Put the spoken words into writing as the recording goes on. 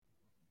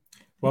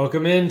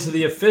Welcome into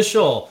the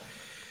official.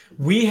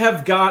 We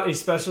have got a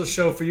special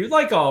show for you,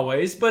 like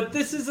always, but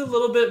this is a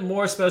little bit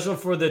more special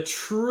for the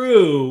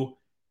true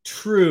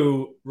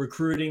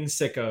recruiting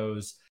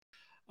sickos.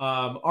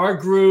 Our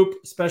group,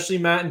 especially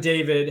Matt and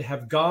David,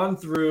 have gone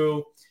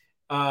through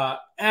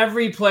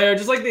every player,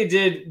 just like they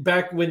did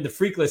back when the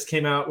Freak List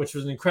came out, which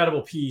was an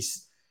incredible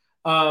piece.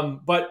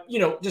 But,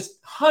 just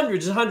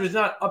hundreds and hundreds,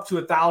 not up to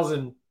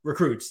 1,000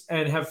 recruits,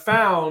 and have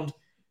found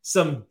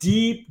some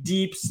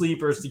deep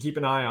sleepers to keep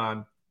an eye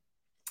on.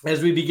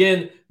 As we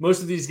begin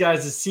most of these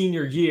guys'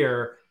 senior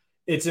year,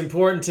 it's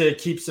important to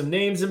keep some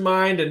names in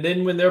mind. And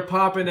then when they're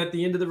popping at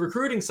the end of the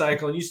recruiting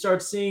cycle and you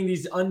start seeing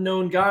these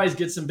unknown guys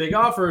get some big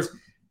offers,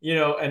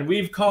 and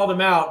we've called them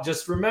out,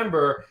 just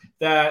remember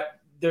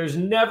that there's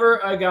never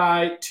a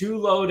guy too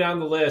low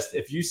down the list.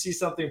 If you see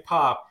something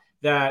pop,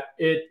 that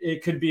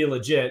it could be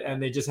legit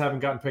and they just haven't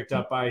gotten picked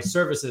up by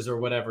services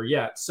or whatever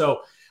yet.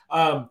 So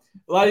a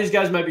lot of these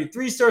guys might be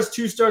 3 stars,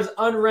 2 stars,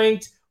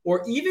 unranked,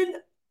 or even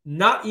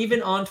not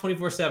even on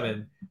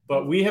 24/7,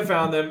 but we have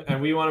found them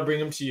and we want to bring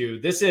them to you.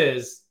 This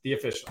is the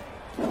official.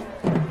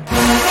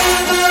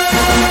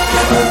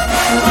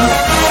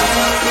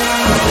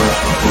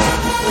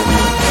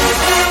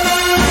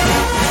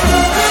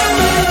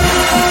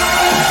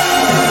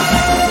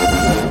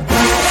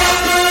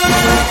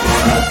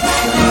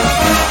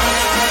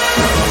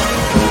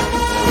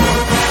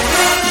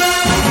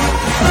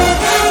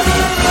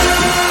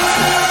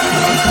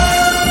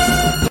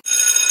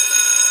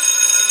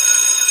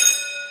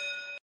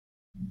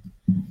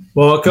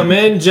 Welcome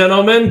in,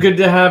 gentlemen. Good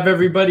to have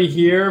everybody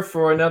here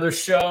for another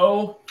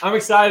show. I'm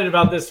excited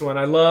about this one.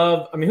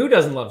 Who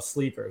doesn't love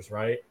sleepers,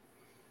 right?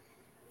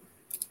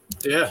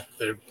 Yeah,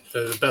 they're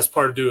the best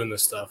part of doing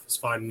this stuff is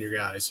finding your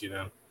guys,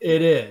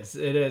 It is.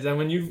 And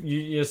when you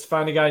just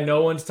find a guy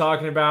no one's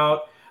talking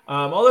about,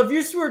 although if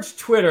you search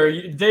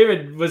Twitter,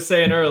 David was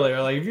saying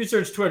earlier, like if you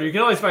search Twitter, you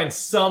can always find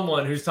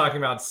someone who's talking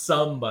about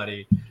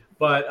somebody.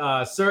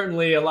 But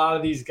certainly a lot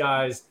of these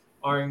guys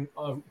are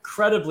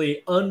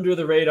incredibly under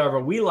the radar,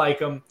 but we like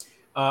them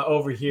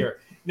over here.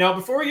 Now,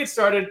 before we get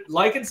started,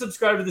 like and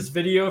subscribe to this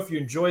video if you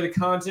enjoy the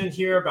content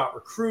here about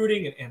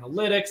recruiting and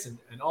analytics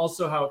and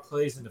also how it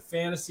plays into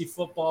fantasy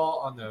football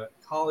on the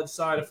college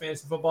side of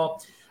fantasy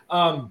football.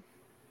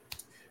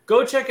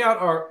 Go check out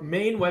our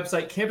main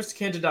website,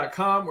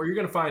 campus2canton.com, where you're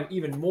going to find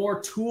even more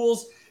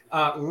tools,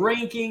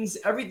 rankings,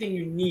 everything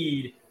you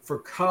need for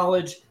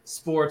college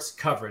sports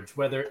coverage,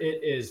 whether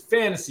it is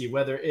fantasy,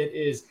 whether it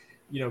is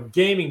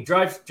gaming,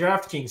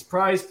 DraftKings,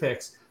 Prize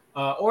Picks,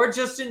 or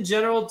just in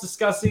general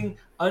discussing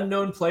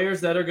unknown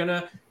players that are going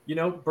to,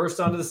 burst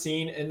onto the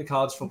scene in the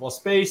college football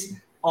space.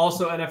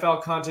 Also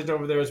NFL content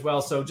over there as well.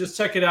 So just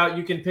check it out.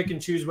 You can pick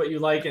and choose what you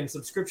like, and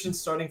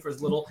subscriptions starting for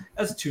as little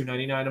as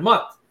 $2.99 a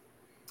month.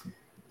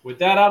 With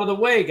that out of the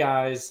way,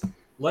 guys,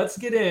 let's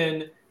get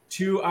in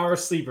to our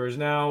sleepers.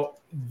 Now,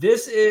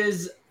 this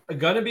is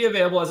going to be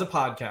available as a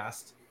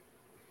podcast,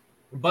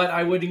 but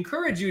I would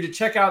encourage you to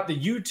check out the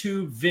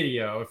YouTube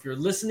video if you're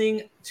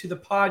listening to the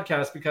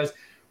podcast, because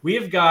we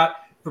have got,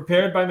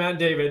 prepared by Matt and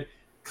David,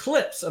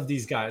 clips of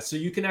these guys. So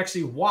you can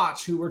actually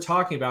watch who we're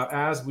talking about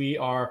as we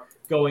are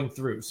going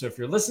through. So if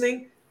you're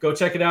listening, go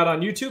check it out on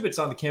YouTube. It's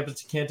on the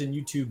Campus to Canton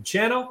YouTube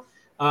channel.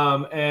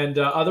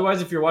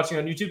 Otherwise, if you're watching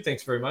on YouTube,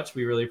 thanks very much.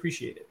 We really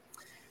appreciate it.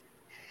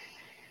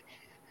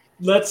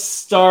 Let's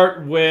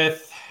start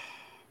with...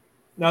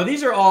 Now,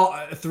 these are all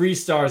 3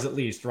 stars at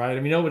least, right? I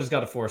mean, nobody's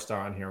got a 4-star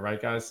on here, right,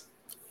 guys?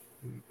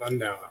 No, I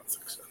don't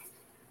think so.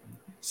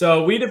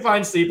 So we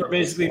define sleeper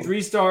basically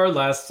 3-star or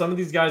less. Some of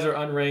these guys are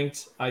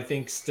unranked, I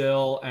think,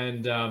 still,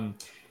 and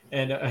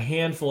a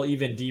handful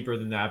even deeper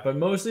than that, but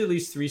mostly at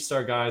least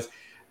 3-star guys.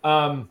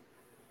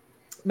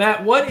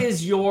 Matt, what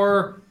is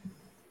your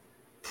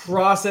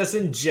process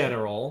in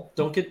general?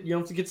 You don't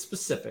have to get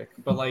specific,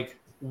 but like,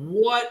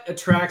 what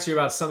attracts you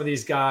about some of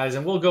these guys?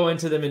 And we'll go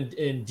into them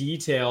in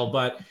detail,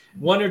 but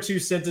 1 or 2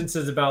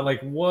 sentences about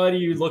like, what are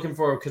you looking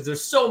for? Because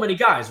there's so many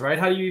guys, right?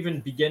 How do you even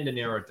begin to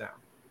narrow it down?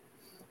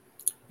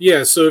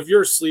 Yeah, so if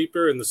you're a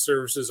sleeper and the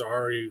services are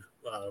already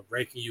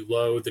ranking you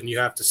low, then you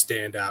have to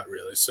stand out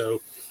really.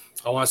 So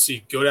I want to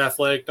see good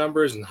athletic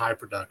numbers and high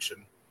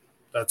production.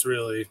 That's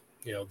really,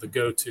 the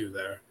go-to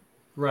there.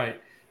 Right.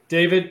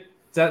 David,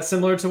 is that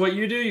similar to what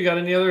you do? You got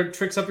any other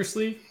tricks up your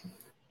sleeve?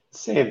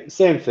 Same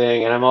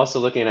thing. And I'm also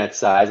looking at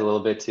size a little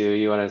bit too.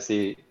 You want to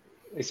see,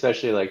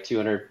 especially like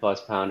 200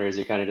 plus pounders,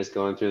 you're kind of just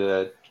going through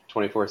the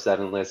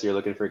 24/7 list. You're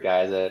looking for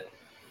guys that,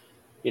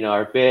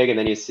 are big, and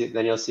then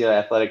you'll see an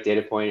athletic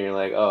data point and you're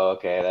like, oh,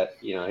 okay, that,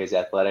 he's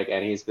athletic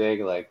and he's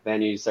big. Like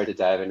then you start to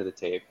dive into the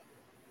tape.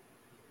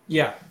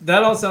 Yeah,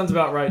 that all sounds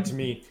about right to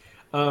me.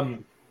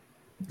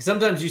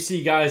 Sometimes you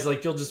see guys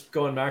like you'll just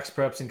go on Max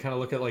Preps and kind of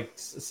look at like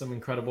some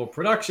incredible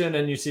production,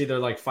 and you see they're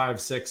like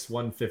 5'6",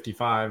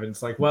 155, and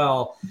it's like,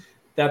 well,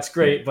 that's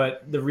great,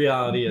 but the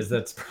reality is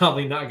that's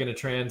probably not going to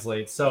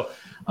translate. So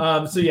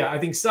yeah, I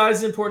think size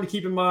is important to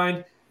keep in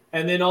mind.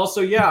 And then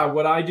also, yeah,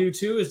 what I do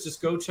too is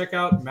just go check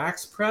out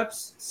Max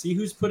Preps, see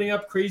who's putting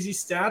up crazy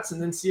stats,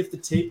 and then see if the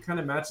tape kind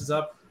of matches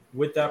up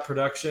with that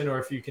production, or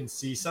if you can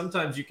see,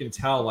 sometimes you can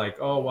tell like,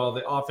 oh, well,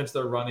 the offense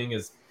they're running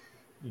is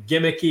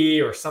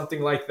gimmicky or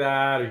something like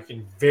that, or you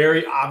can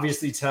very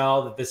obviously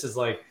tell that this is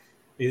like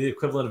the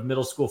equivalent of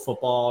middle school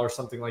football or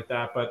something like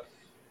that. But,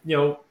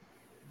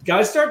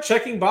 guys start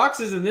checking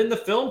boxes and then the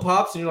film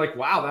pops and you're like,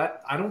 wow,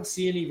 that I don't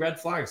see any red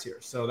flags here.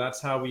 So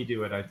that's how we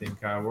do it. I think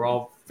we're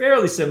all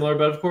fairly similar,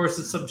 but of course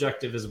it's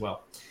subjective as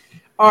well.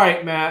 All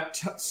right, Matt,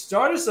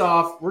 start us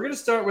off. We're going to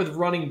start with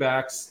running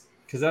backs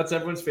because that's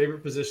everyone's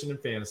favorite position in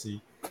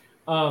fantasy.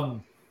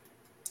 I'm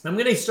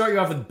going to start you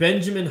off with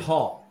Benjamin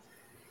Hall.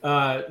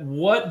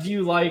 What do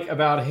you like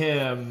about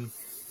him?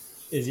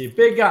 Is he a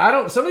big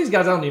guy? Some of these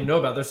guys I don't even know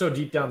about. They're so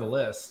deep down the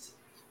list.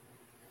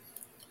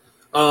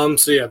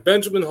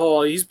 Benjamin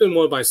Hall, he's been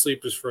one of my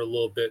sleepers for a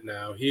little bit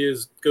now. He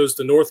goes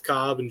to North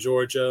Cobb in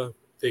Georgia.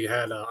 They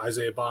had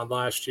Isaiah Bond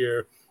last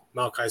year,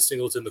 Malachi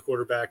Singleton, the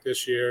quarterback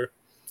this year.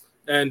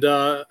 And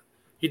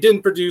he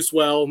didn't produce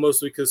well,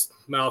 mostly because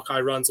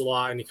Malachi runs a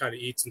lot and he kind of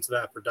eats into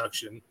that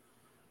production.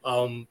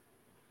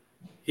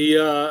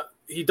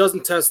 He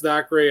doesn't test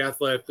that great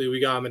athletically. We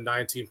got him at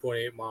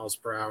 19.8 miles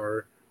per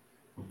hour.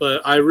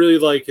 But I really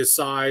like his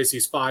size.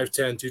 He's 5'10",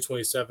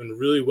 227,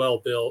 really well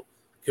built.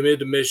 Committed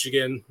to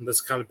Michigan.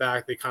 That's the kind of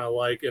back they kind of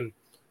like. And,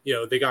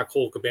 they got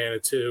Cole Cabana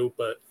too.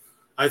 But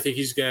I think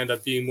he's going to end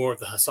up being more of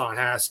the Hassan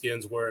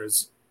Haskins,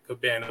 whereas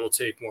Cabana will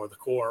take more of the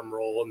Corum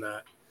role in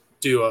that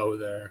duo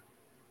there.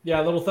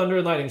 Yeah, a little thunder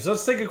and lightning. So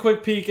let's take a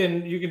quick peek,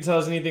 and you can tell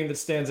us anything that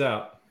stands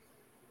out.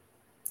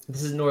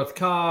 This is North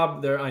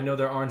Cobb. I know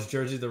they're orange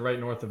jerseys. They're right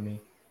north of me.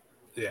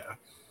 Yeah.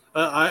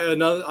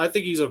 I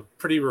think he's a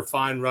pretty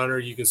refined runner.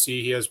 You can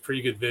see he has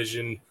pretty good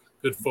vision.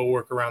 Good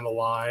footwork around the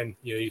line.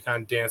 He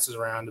kind of dances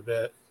around a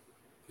bit.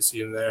 You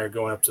see him there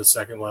going up to the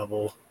second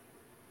level.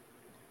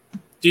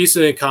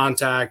 Decent in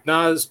contact.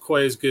 Not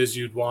quite as good as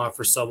you'd want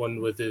for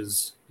someone with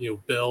his,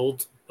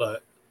 build,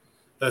 but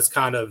that's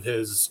kind of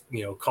his,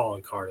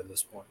 calling card at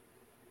this point.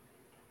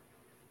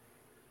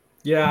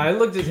 Yeah, I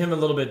looked at him a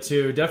little bit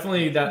too.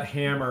 Definitely that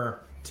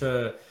hammer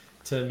to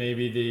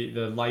maybe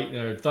the light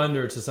or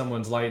thunder to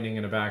someone's lightning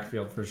in a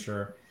backfield for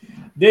sure.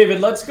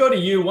 David, let's go to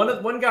you.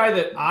 One guy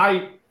that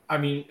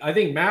I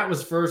think Matt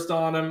was first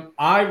on him.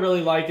 I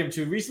really like him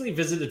too. Recently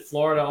visited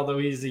Florida, although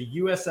he's a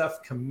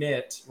USF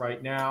commit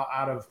right now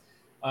out of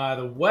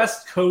the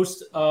west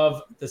coast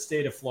of the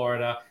state of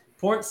Florida,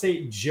 Port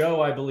St.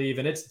 Joe, I believe,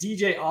 and it's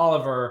DJ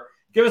Oliver.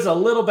 Give us a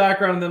little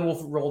background, and then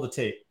we'll roll the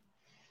tape.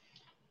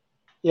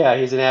 Yeah,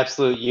 he's an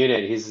absolute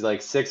unit. He's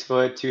like 6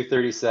 foot,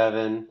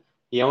 237.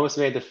 He almost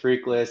made the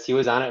freak list. He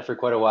was on it for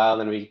quite a while,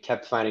 then we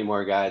kept finding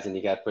more guys, and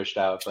he got pushed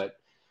out, but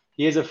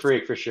he is a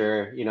freak for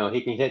sure.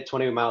 He can hit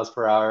 20 miles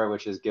per hour,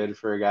 which is good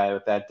for a guy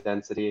with that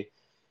density.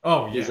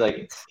 Oh, yeah. He's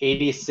like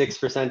 86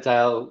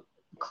 percentile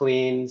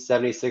clean,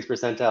 76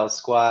 percentile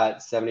squat,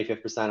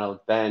 75th percentile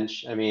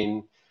bench.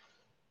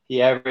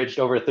 He averaged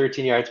over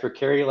 13 yards per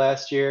carry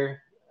last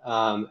year.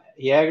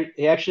 He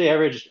actually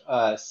averaged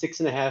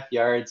 6.5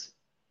 yards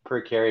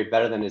per carry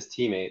better than his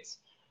teammates.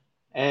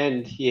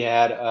 And he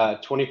had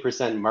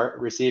 20%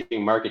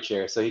 receiving market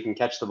share, so he can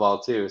catch the ball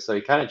too. So he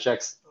kind of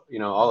checks,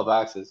 all the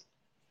boxes.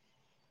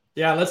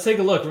 Yeah, let's take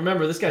a look.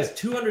 Remember, this guy's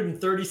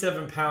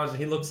 237 pounds, and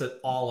he looks at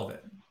all of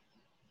it.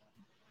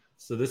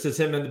 So this is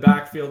him in the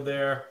backfield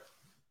there,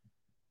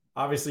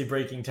 obviously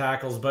breaking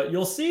tackles. But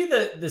you'll see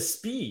the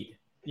speed.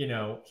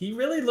 He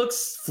really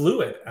looks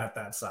fluid at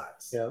that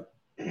size.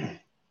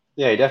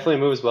 Yeah, he definitely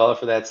moves well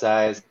for that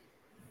size.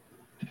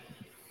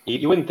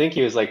 You wouldn't think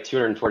he was like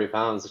 240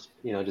 pounds,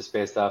 just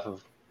based off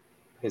of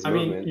his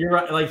movement. You're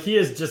right. Like, he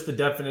is just the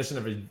definition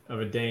of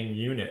a dang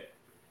unit.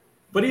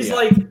 But he's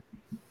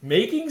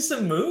making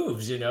some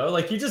moves,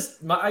 Like,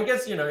 I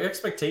guess, your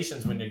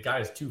expectations when your guy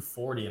is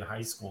 240 in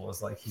high school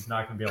is like he's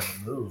not going to be able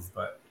to move,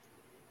 but.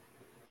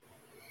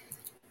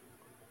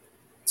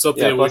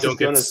 Something that we don't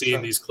get to see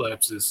in these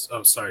clips is,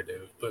 sorry,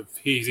 David, but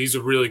he's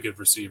a really good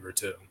receiver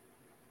too.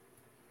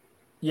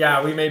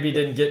 Yeah, we maybe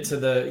didn't get to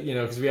the,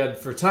 because we had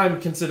for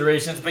time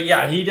considerations, but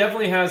yeah, he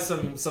definitely has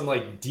some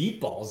like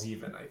deep balls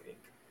even, I think,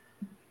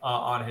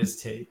 on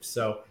his tape.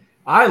 So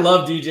I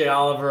love DJ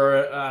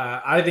Oliver.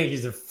 I think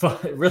he's a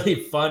really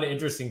fun,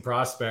 interesting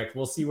prospect.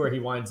 We'll see where he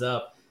winds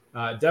up.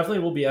 Definitely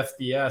will be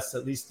FBS,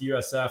 at least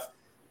USF.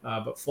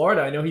 But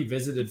Florida, I know he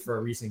visited for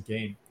a recent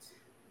game.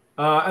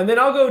 And then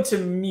I'll go to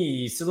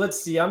me. So let's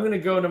see. I'm going to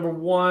go number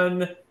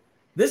one.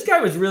 This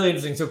guy was really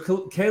interesting.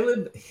 So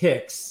Caleb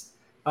Hicks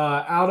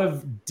out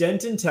of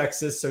Denton,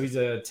 Texas. So he's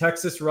a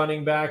Texas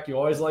running back. You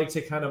always like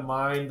to kind of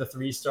mine the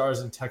 3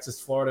 stars in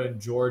Texas, Florida, and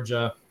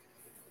Georgia.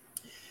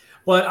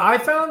 But I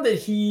found that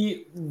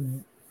he's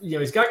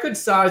got good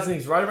size, and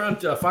he's right around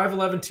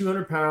 5'11",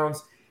 200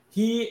 pounds.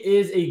 He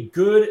is a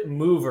good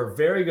mover,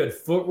 very good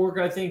footwork,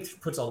 I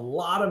think, puts a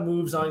lot of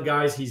moves on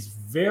guys. He's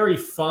very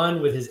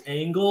fun with his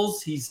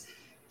angles. He's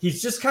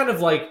just kind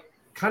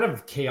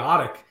of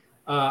chaotic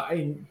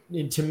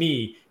to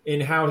me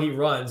in how he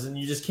runs, and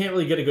you just can't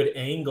really get a good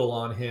angle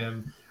on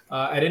him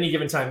at any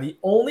given time. The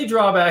only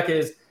drawback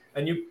is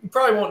and you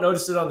probably won't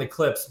notice it on the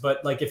clips,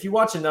 but like if you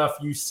watch enough,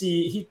 you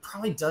see he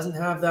probably doesn't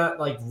have that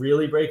like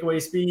really breakaway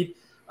speed,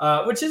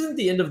 which isn't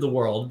the end of the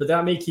world, but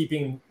that may keep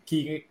him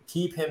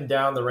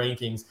down the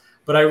rankings.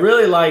 But I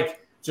really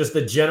like just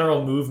the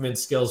general movement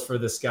skills for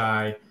this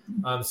guy.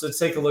 So let's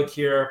take a look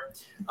here.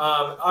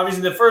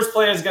 Obviously, the first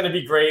play is going to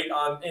be great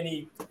on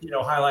any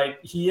highlight.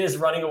 He is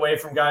running away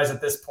from guys at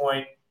this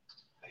point.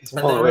 He's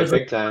pulling away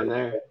big time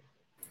there.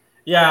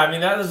 Yeah, I mean,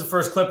 that was the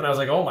first clip, and I was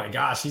like, oh my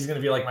gosh, he's going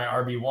to be like my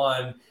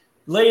RB1.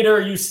 Later,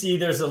 you see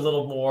there's a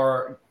little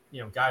more,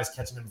 guys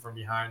catching him from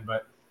behind.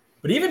 But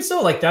even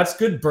so, like, that's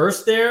good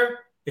burst there.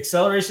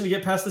 Acceleration to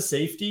get past the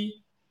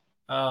safety.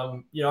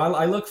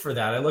 I look for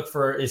that. I look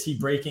for, is he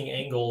breaking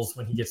angles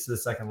when he gets to the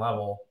second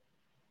level?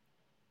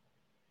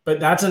 But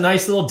that's a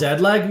nice little dead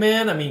leg,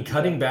 man. I mean,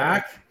 cutting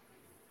back.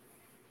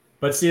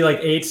 But see, like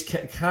 8's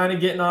kind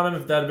of getting on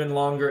him. If that had been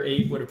longer,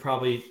 8 would have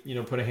probably,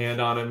 put a hand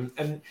on him.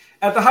 And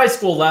at the high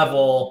school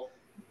level,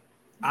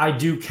 I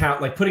do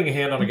count, like putting a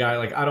hand on a guy.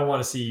 Like, I don't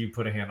want to see you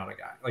put a hand on a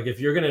guy. Like,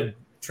 if you're going to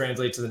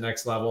translate to the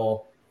next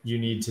level, you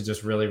need to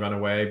just really run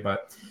away.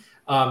 But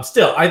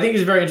still, I think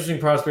he's a very interesting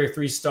prospect,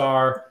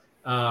 3-star,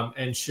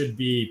 and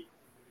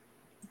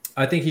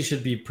I think he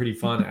should be pretty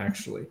fun,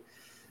 actually.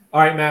 All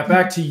right, Matt,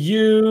 back to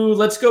you.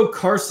 Let's go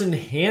Carson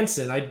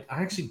Hansen. I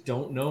actually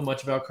don't know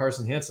much about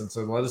Carson Hansen,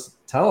 so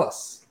tell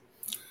us.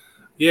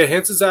 Yeah,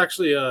 Hansen's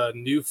actually a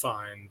new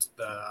find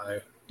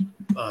that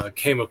I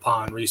came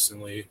upon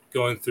recently,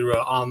 going through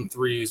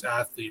On3's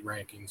athlete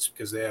rankings,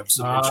 because they have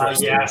some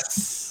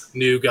interesting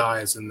new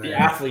guys in there. The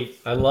athlete.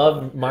 I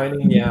love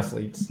mining the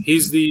athletes.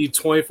 He's the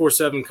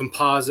 24/7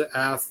 composite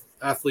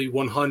athlete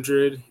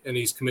 100, and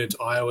he's committed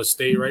to Iowa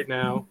State right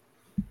now.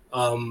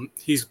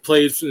 He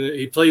plays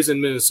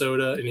in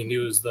Minnesota, and he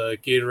was the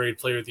Gatorade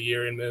Player of the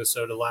Year in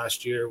Minnesota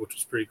last year, which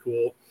was pretty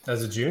cool.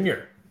 As a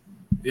junior.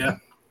 Yeah.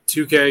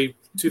 2K,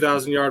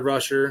 2,000-yard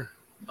rusher,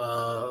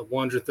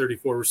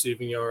 134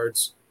 receiving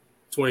yards,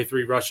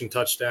 23 rushing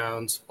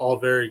touchdowns, all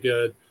very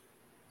good.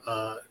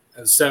 And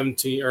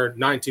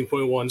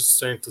 19.1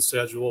 strength of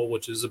schedule,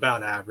 which is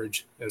about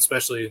average. And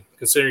especially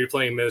considering you're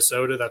playing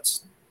Minnesota,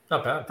 that's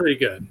not bad. Pretty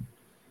good.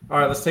 All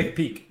right, let's take a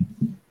peek.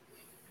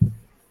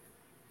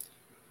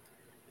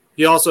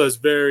 He also has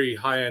very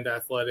high-end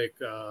athletic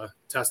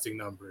testing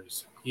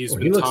numbers. He's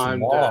been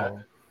timed at,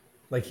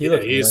 like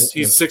he's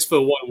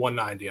 6'1",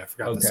 190. I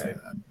forgot to say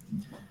that.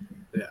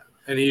 Yeah,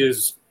 and he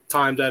is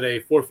timed at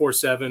a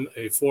 4.47,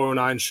 a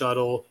 4.09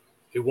 shuttle,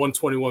 a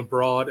 121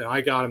 broad, and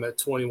I got him at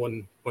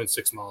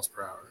 21.6 miles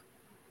per hour.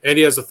 And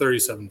he has a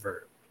 37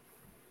 vert.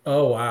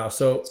 Oh wow!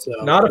 So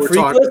not a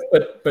freakless,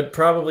 but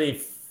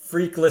probably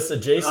freakless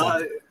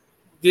adjacent.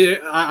 Yeah,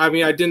 I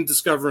mean, I didn't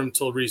discover him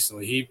until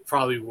recently. He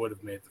probably would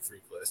have made the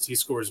freak list. He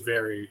scores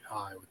very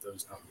high with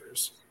those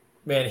numbers.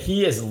 Man,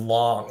 he is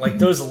long. Like,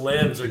 those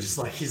limbs are just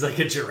like, he's like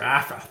a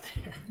giraffe out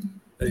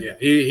there. Yeah,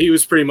 he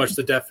was pretty much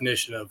the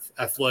definition of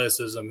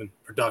athleticism and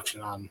production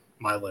on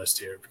my list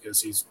here,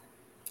 because he's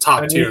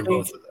top tier in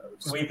both of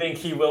those. We think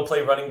he will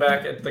play running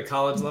back at the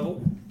college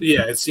level?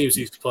 Yeah, it seems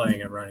he's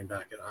playing at running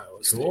back at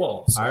Iowa State.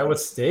 Cool. So. Iowa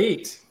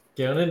State.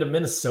 Going into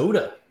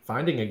Minnesota,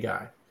 finding a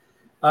guy.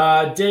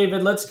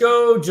 David, let's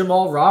go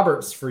Jamal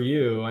Roberts for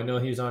you. I know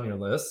he's on your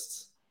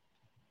list.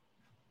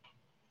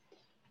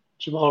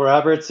 Jamal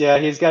Roberts, yeah,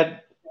 he's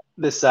got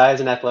the size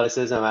and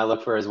athleticism I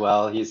look for as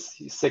well. He's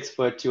 6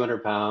 foot,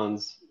 200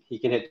 pounds. He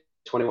can hit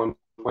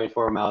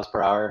 21.4 miles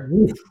per hour.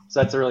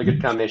 So that's a really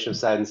good combination of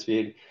size and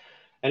speed.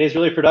 And he's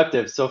really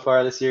productive. So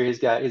far this year,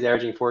 he's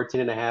averaging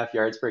 14.5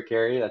 yards per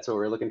carry. That's what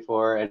we're looking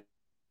for. And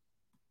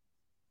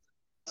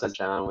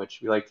touchdown,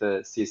 which we like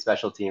to see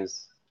special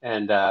teams.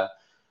 And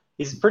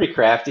he's pretty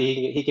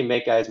crafty. He can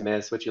make guys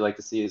miss, which you like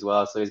to see as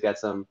well. So he's got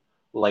some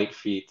light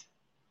feet.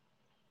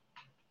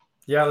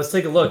 Yeah, let's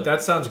take a look.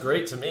 That sounds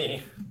great to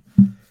me.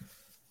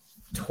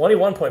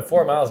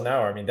 21.4 miles an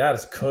hour. I mean, that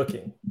is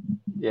cooking.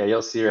 Yeah,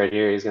 you'll see right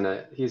here.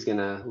 He's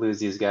gonna lose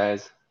these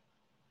guys.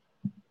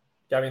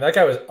 Yeah, I mean, that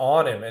guy was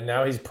on him, and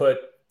now he's put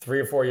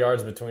 3 or 4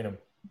 yards between them.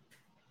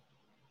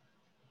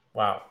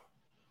 Wow.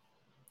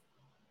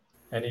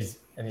 And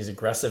he's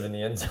aggressive in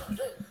the end zone.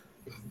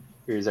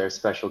 Here's our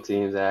special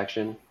teams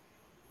action.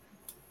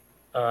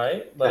 All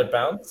right, let it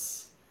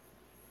bounce.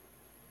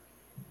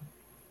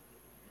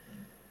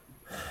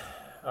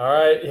 All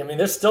right. I mean,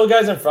 there's still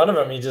guys in front of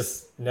him. He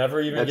just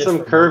never even gets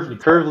some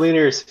curve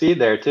linear speed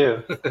there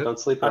too. Don't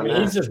sleep on that. I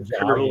mean, he's just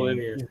jogging.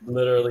 He's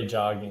literally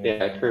jogging.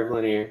 Yeah, curve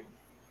linear.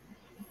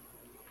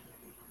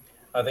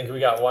 I think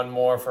we got one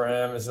more for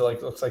him. Is it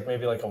looks like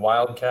maybe like a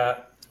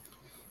wildcat?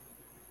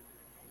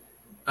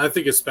 I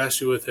think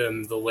especially with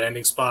him, the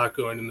landing spot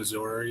going to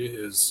Missouri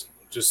is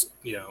just,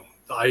 the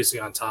icing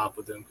on top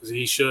with him, because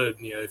he should,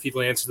 if he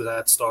lands to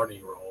that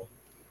starting role,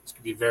 it's going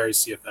to be very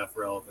CFF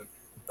relevant.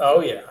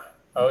 Oh, yeah.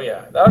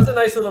 That was a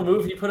nice little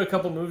move. He put a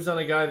couple moves on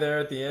a guy there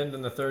at the end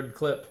in the third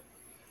clip.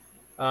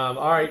 All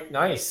right,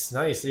 nice.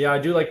 Yeah, I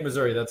do like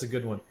Missouri. That's a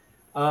good one.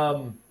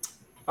 All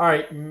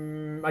right,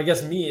 I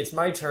guess it's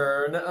my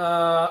turn.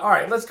 All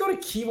right, let's go to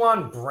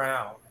Kewan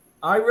Brown.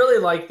 I really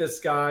like this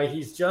guy.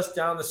 He's just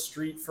down the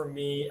street from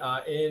me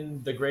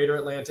in the greater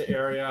Atlanta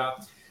area.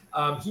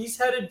 He's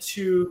headed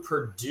to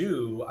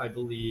Purdue, I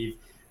believe.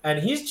 And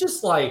he's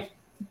just like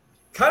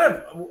kind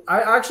of,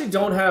 I actually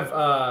don't have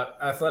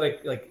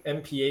athletic like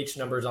MPH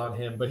numbers on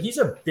him, but he's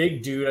a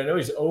big dude. I know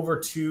he's over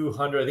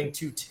 200, I think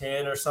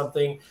 210 or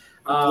something.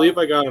 I believe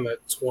I got him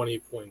at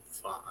 20.5.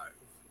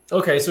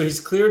 Okay, so he's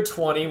cleared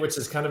 20, which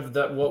is kind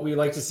of what we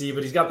like to see,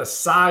 but he's got the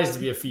size to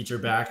be a feature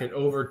back at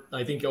over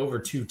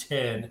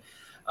 210.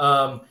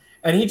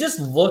 And he just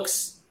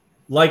looks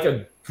like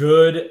a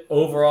good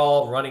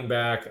overall running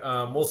back.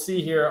 We'll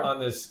see here on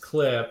this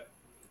clip.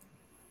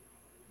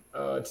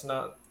 It's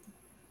not.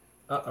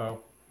 Uh-oh.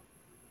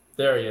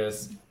 There he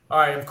is. All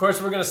right, of course,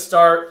 we're going to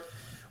start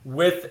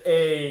with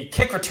a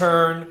kick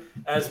return,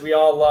 as we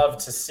all love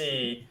to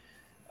see.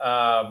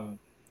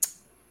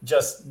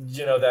 Just,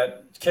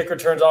 that kick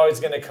return's always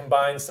going to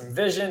combine some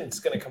vision. It's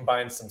going to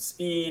combine some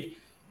speed.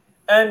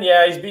 And,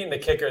 yeah, he's beating the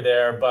kicker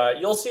there. But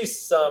you'll see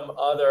some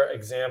other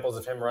examples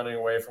of him running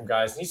away from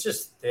guys. And he's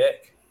just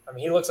thick. I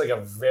mean, he looks like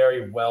a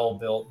very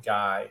well-built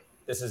guy.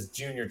 This is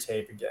junior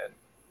tape again,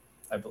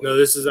 I believe. No,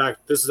 this is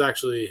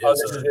actually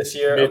his this is this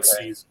year?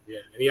 mid-season. Okay. Yeah,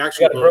 and he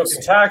actually got a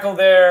broken tackle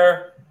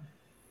there.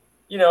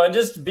 And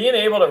just being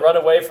able to run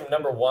away from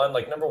number one.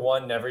 Like, number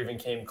one never even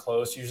came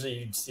close. Usually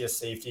you'd see a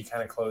safety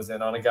kind of close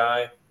in on a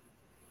guy.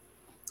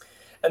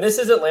 And this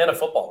is Atlanta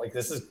football. Like,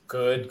 this is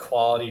good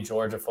quality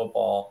Georgia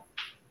football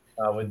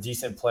with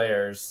decent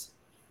players.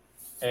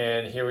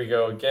 And here we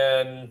go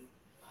again.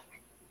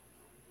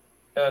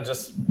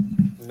 Just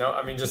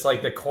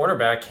like the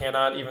cornerback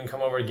cannot even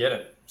come over to get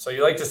him. So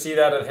you like to see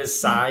that at his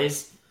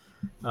size.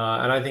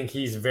 And I think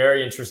he's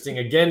very interesting.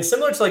 Again,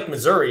 similar to like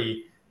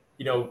Missouri,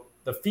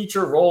 the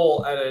feature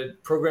role at a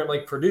program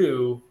like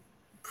Purdue,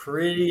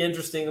 pretty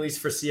interesting, at least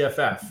for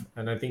CFF.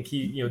 And I think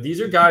these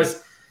are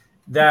guys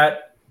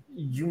that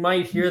you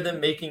might hear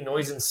them making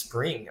noise in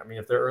spring. I mean,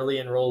 if they're early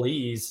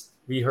enrollees,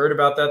 we heard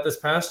about that this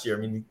past year. I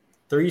mean,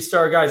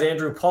 3-star guys,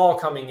 Andrew Paul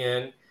coming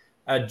in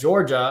at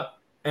Georgia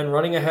and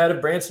running ahead of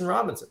Branson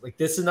Robinson. Like,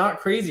 this is not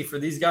crazy for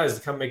these guys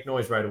to come make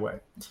noise right away.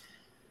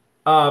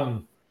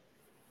 All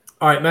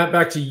right, Matt,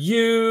 back to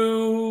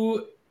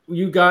you.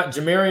 You got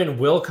Jamarian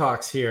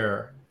Wilcox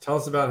here. Tell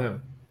us about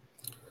him.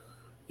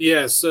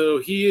 Yeah, so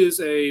he is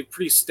a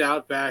pretty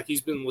stout back.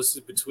 He's been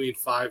listed between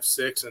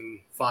 5'6" and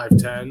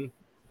 5'10",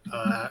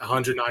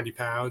 190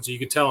 pounds. You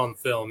can tell on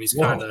film he's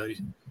kind of,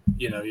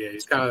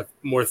 he's kind of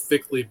more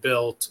thickly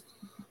built.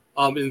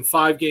 In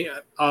 5 games,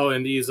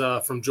 and he's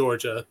from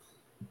Georgia.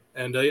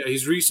 And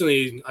he's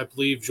recently, I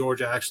believe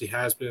Georgia actually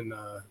has been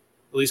at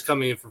least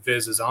coming in for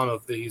visits. I don't know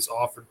if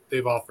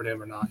they've offered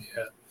him or not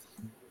yet.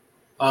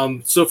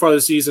 So far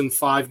this season,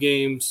 5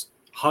 games,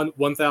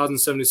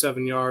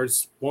 1,077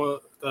 yards,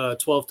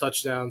 12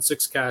 touchdowns,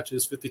 6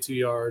 catches, 52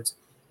 yards,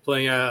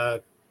 playing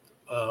at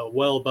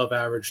well above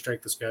average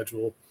strength of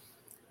schedule.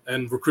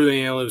 And recruiting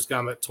analysts got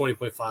him at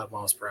 20.5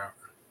 miles per hour.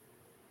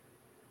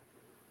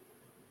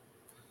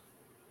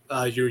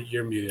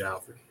 You're muted,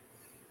 Alfred.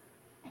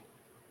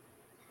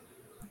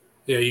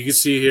 Yeah, you can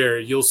see here.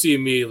 You'll see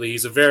immediately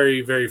he's a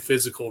very, very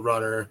physical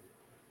runner.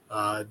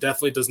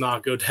 Definitely does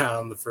not go down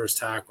on the first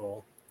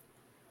tackle.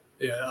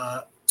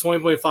 Yeah,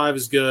 20.5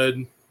 is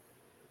good.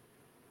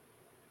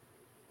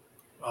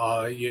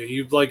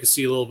 You'd like to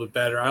see a little bit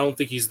better. I don't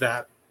think he's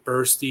that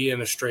bursty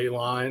in a straight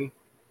line.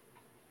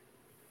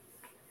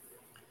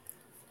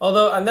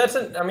 Although, and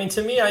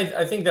to me,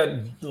 I think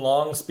that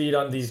long speed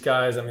on these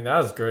guys, that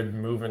was good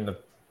moving the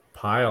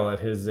pile at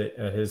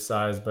his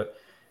size, but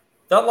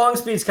that long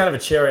speed is kind of a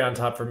cherry on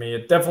top for me.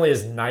 It definitely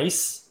is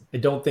nice. I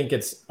don't think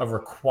it's a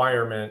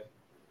requirement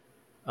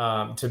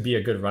to be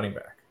a good running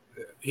back.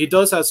 He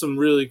does have some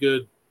really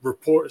good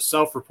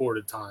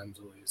self-reported times,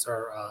 at least,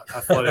 or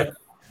athletic.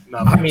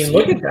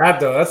 Look at that,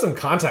 though. That's some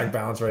contact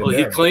balance right there.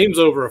 He claims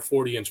over a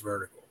 40-inch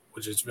vertical,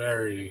 which is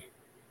very,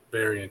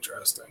 very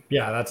interesting.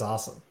 Yeah, that's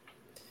awesome.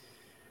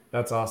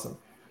 That's awesome.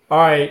 All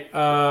right,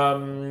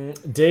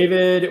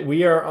 David,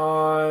 we are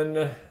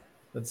on,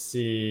 let's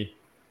see.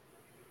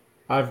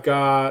 I've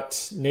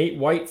got Nate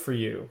White for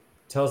you.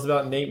 Tell us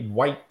about Nate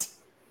White.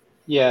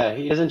 Yeah,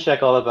 he doesn't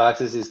check all the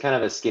boxes. He's kind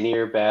of a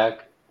skinnier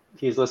back.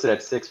 He's listed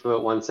at 6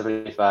 foot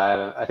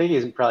 175. I think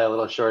he's probably a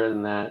little shorter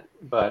than that,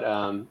 but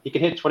he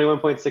can hit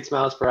 21.6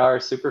 miles per hour,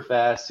 super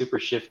fast, super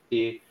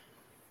shifty.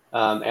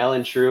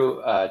 Alan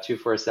True,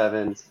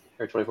 247s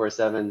or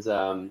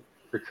 24/7s.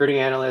 Recruiting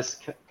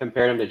analyst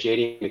compared him to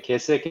J.D.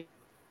 McKissick. You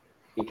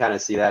can kind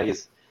of see that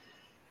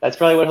that's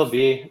probably what he'll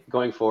be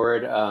going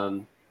forward.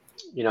 Kind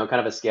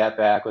of a scat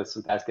back with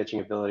some pass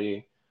catching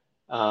ability.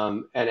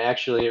 And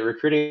actually,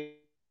 recruiting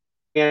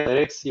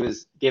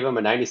analytics, gave him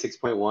a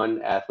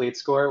 96.1 athlete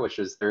score, which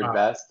was third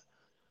best.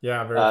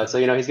 Yeah, very so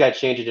he's got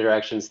change of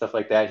direction, stuff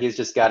like that. He's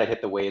just got to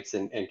hit the weights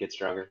and get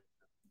stronger.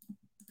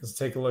 Let's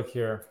take a look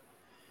here.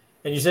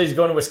 And you said he's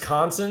going to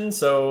Wisconsin,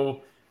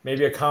 so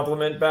maybe a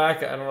compliment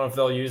back. I don't know if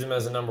they'll use him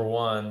as a number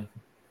one.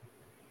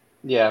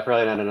 Yeah,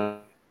 probably not a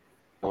number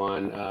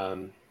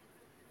one.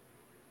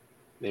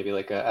 Maybe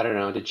I don't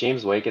know. Did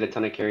James White get a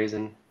ton of carries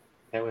in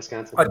at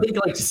Wisconsin? I think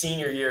like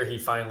senior year he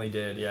finally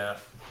did. Yeah.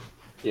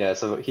 Yeah,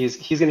 so he's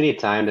going to need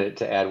time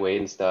to add weight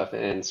and stuff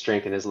and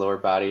strengthen his lower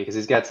body because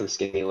he's got some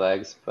skinny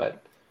legs, but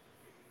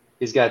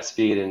he's got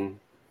speed and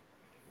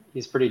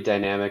he's pretty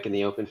dynamic in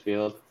the open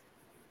field.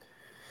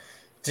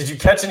 Did you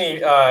catch any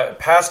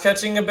pass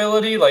catching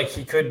ability? Like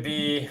he could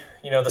be,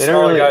 the They don't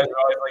smaller really- guys would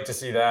always like to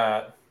see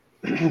that.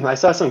 I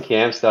saw some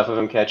camp stuff of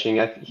him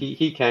catching.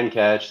 He can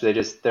catch.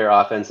 Their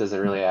offense doesn't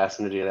really ask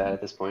him to do that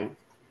at this point.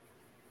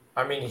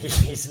 I mean,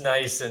 he's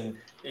nice and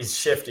he's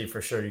shifty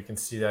for sure. You can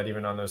see that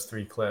even on those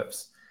 3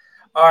 clips.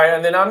 All right,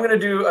 and then I'm going to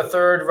do a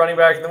third running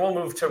back, and then we'll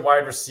move to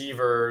wide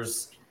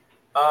receivers.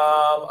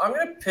 I'm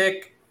going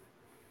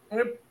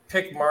to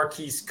pick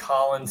Marquise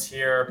Collins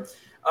here.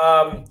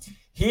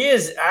 He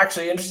is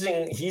actually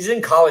interesting. He's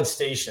in College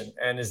Station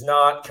and is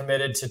not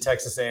committed to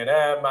Texas A&M.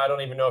 I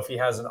don't even know if he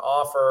has an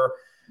offer,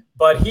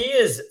 but he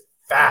is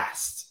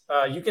fast.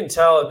 You can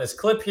tell in this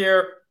clip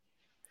here.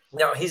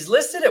 Now, he's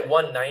listed at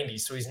 190,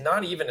 so he's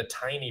not even a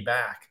tiny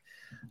back.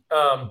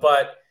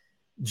 But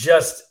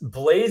just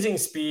blazing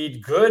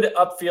speed, good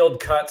upfield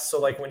cuts. So,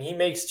 like, when he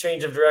makes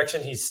change of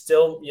direction, he's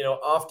still,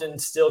 often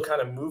still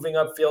kind of moving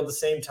upfield at the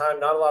same time.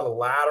 Not a lot of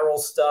lateral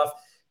stuff.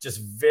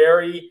 Just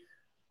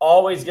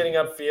always getting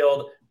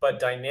upfield, but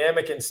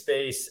dynamic in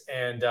space.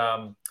 And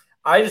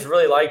I just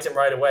really liked him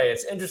right away.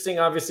 It's interesting,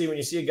 obviously, when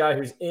you see a guy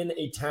who's in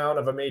a town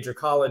of a major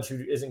college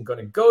who isn't going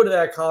to go to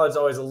that college,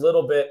 always a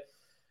little bit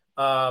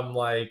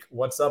like,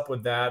 what's up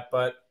with that?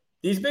 But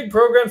these big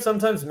programs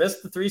sometimes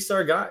miss the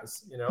 3-star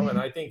guys, and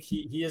I think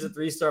he is a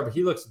 3-star, but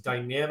he looks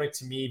dynamic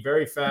to me,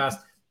 very fast.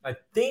 I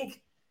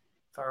think,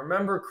 if I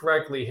remember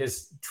correctly, he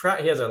has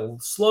a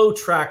slow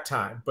track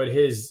time, but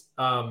his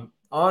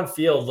on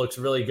field looks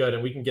really good,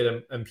 and we can get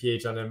an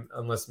MPH on him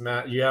unless,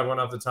 Matt, you have one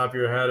off the top of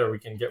your head, or we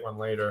can get one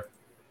later.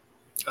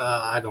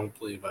 I don't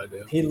believe I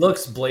do. He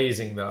looks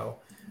blazing, though.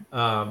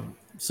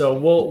 So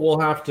we'll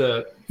have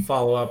to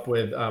follow up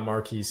with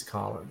Marquise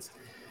Collins.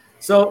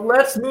 So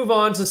let's move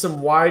on to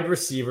some wide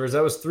receivers.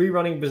 That was 3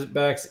 running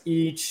backs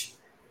each.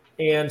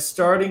 And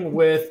starting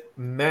with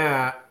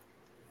Matt,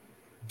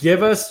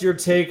 give us your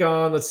take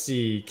on, let's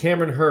see,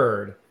 Cameron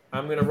Hurd.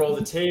 I'm going to roll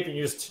the tape and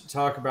you just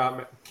talk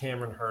about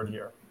Cameron Hurd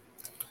here.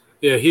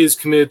 Yeah, he is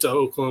committed to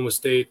Oklahoma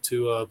State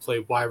to play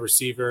wide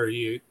receiver.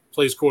 He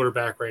plays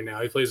quarterback right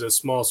now. He plays at a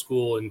small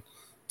school in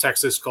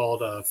Texas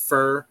called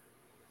Furr.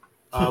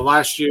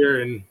 Last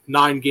year in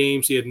 9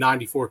 games, he had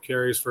 94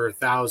 carries for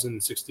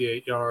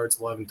 1,068 yards,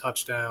 11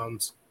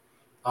 touchdowns.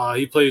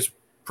 He plays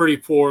pretty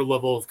poor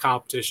level of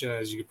competition,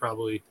 as you could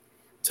probably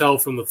tell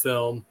from the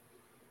film.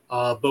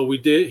 But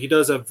he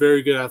does have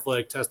very good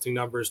athletic testing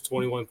numbers,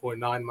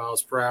 21.9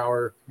 miles per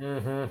hour,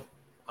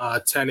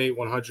 10.8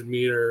 100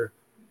 meter,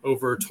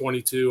 over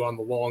 22 on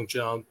the long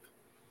jump.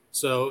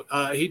 So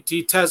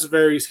he tests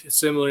very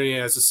similarly,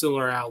 has a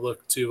similar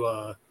outlook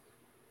to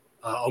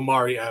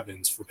Omari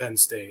Evans for Penn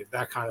State,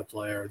 that kind of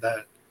player,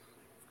 that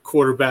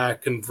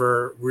quarterback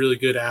convert, really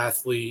good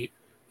athlete,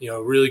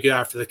 really good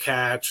after the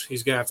catch.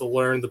 He's going to have to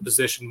learn the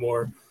position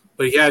more,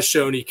 but he has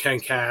shown he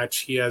can catch.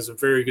 He has a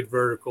very good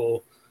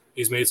vertical.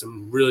 He's made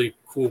some really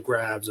cool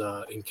grabs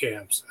in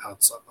camps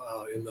outside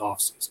in the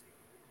offseason.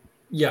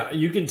 Yeah,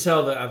 you can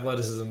tell the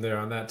athleticism there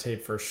on that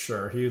tape for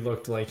sure. He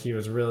looked like he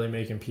was really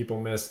making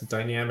people miss,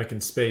 dynamic in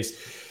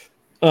space.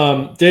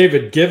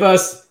 David, give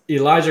us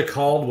Elijah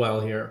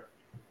Caldwell here.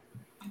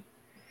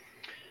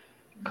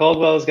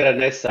 Caldwell's got a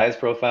nice size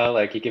profile.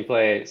 Like, he can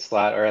play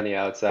slot or on the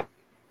outside.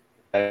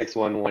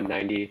 6'1",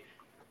 190.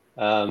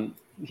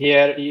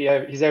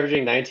 He's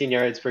averaging 19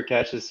 yards per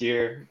catch this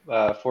year,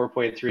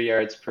 4.3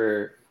 yards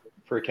per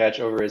catch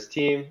over his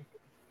team.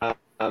 But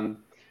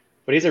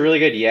he's a really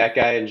good yak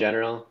guy in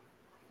general.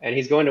 And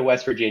he's going to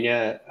West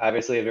Virginia,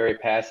 obviously a very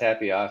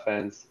pass-happy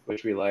offense,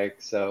 which we like.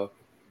 So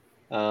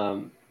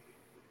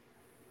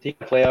he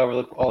can play all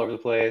over the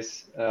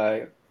place.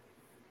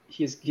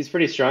 He's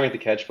pretty strong at the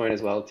catch point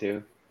as well,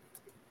 too.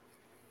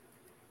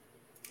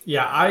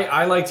 Yeah,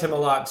 I liked him a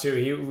lot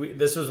too.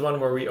 This was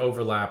one where we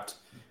overlapped.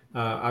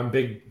 I'm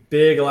big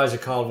Elijah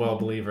Caldwell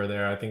believer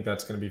there. I think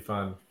that's going to be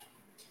fun.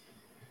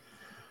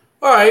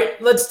 All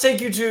right, let's take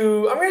you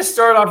to. I'm going to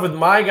start off with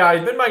my guy.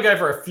 He's been my guy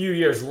for a few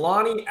years,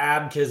 Lonnie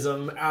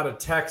Abkism out of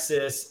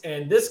Texas,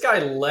 and this guy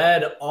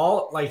led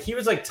he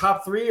was like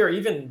top 3 or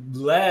even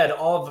led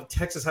all of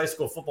Texas high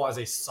school football as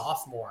a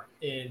sophomore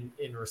in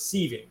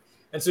receiving.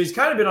 And so he's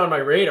kind of been on my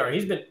radar.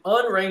 He's been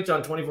unranked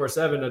on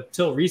 24/7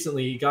 until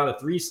recently. He got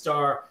a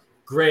 3-star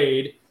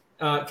grade,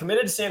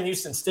 committed to Sam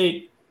Houston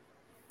State.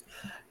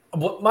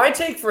 My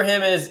take for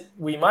him is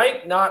we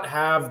might not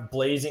have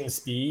blazing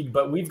speed,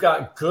 but we've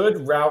got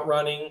good route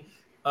running.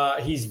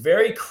 He's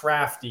very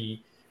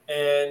crafty.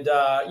 And,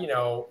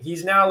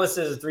 he's now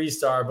listed as a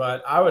 3-star,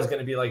 but I was going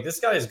to be like,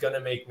 this guy is going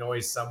to make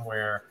noise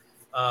somewhere.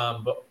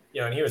 And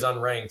he was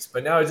unranked.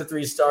 But now he's a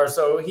 3-star,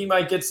 so he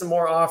might get some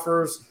more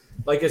offers.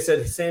 Like I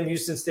said, Sam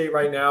Houston State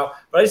right now.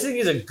 But I just think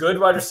he's a good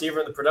wide receiver,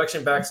 and the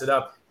production backs it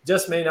up.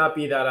 Just may not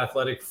be that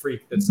athletic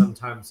freak that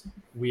sometimes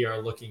we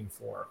are looking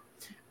for.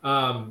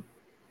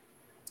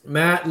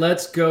 Matt,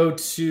 let's go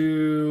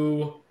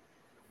to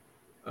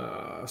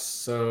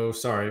So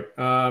sorry.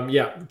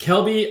 Yeah,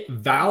 Kelby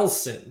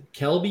Valson.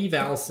 Kelby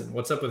Valson.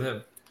 What's up with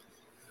him?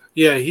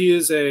 Yeah, he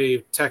is a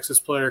Texas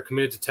player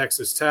committed to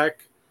Texas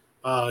Tech.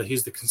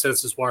 He's the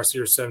consensus wide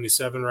receiver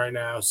 77 right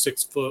now,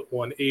 6 foot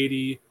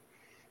 180.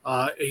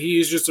 He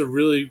is just a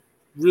really,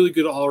 really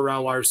good all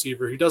around wide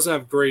receiver. He doesn't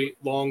have great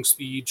long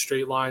speed,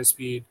 straight line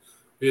speed.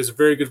 He has a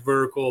very good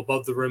vertical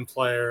above the rim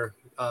player.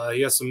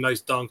 He has some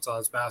nice dunks on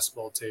his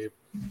basketball tape.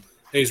 And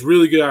he's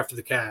really good after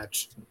the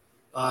catch.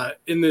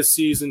 In this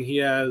season, he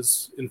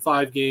has, in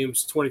 5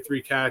 games,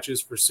 23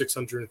 catches for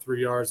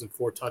 603 yards and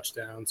 4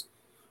 touchdowns,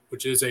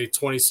 which is a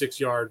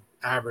 26-yard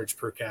average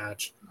per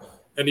catch.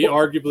 And he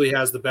arguably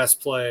has the best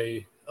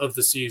play of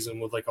the season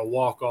with like a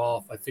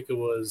walk-off. I think it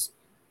was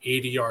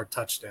 80-yard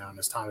touchdown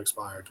as time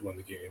expired to win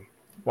the game.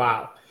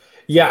 Wow.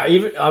 Yeah,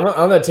 even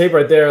on that tape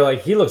right there,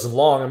 like he looks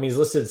long. I mean, he's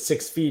listed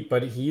 6 feet,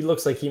 but he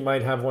looks like he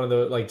might have one of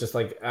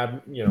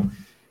the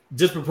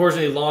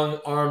disproportionately long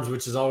arms,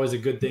 which is always a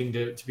good thing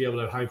to be able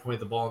to high point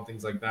the ball and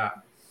things like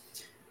that.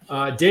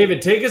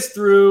 David, take us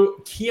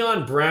through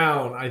Keon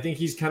Brown. I think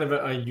he's kind of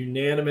a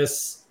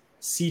unanimous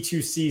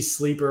C2C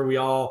sleeper.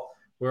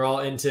 We're all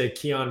into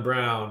Keon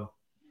Brown.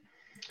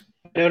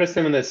 I noticed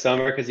him in the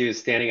summer because he was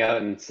standing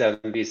out in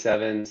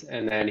 7v7s,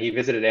 and then he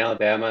visited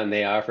Alabama and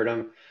they offered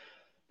him.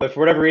 But for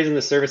whatever reason,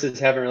 the services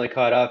haven't really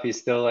caught up. He's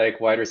still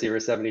like wide receiver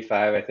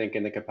 75, I think,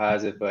 in the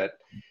composite, but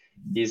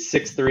he's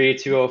 6'3",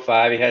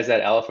 205. He has that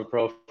alpha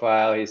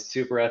profile. He's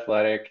super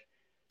athletic.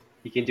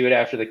 He can do it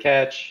after the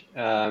catch.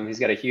 He's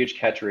got a huge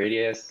catch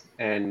radius,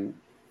 and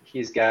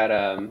he's got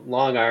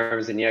long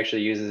arms, and he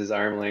actually uses his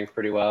arm length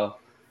pretty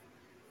well.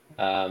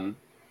 And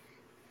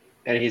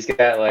he's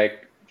got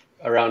like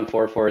around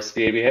 4.4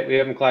 speed. We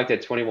have him clocked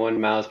at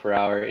 21 miles per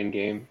hour in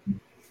game.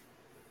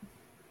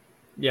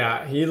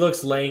 Yeah, he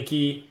looks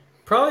lanky,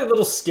 probably a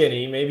little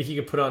skinny. Maybe he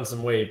could put on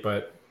some weight,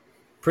 but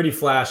pretty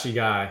flashy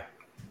guy.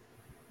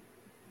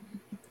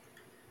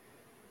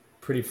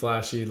 Pretty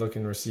flashy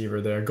looking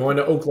receiver there. Going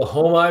to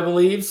Oklahoma, I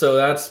believe, so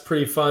that's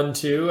pretty fun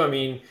too. I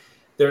mean,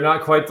 they're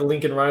not quite the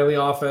Lincoln Riley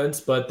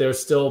offense, but they're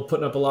still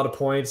putting up a lot of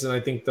points, and I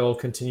think they'll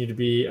continue to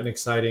be an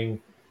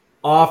exciting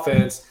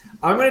offense.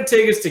 I'm going to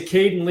take us to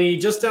Caden Lee,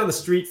 just down the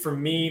street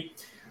from me.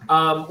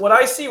 What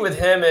I see with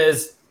him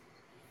is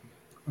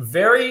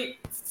very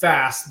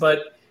fast,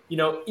 but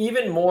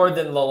even more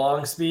than the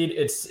long speed,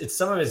 it's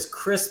some of his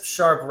crisp,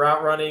 sharp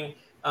route running.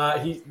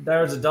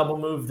 There's a double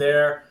move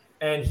there,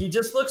 and he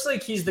just looks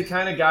like he's the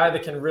kind of guy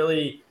that can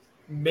really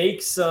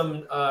make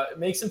some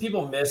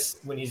people miss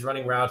when he's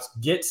running routes,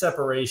 get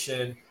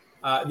separation.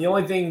 The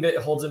only thing that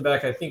holds him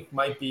back, I think,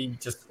 might be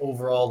just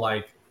overall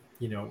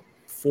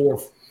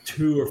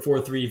 4.2 or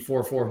 4.3,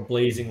 4.4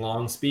 blazing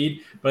long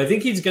speed. But I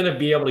think he's going to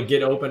be able to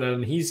get open,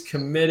 and he's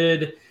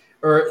committed.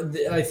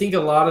 I think a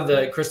lot of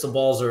the crystal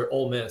balls are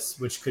Ole Miss,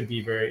 which could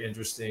be very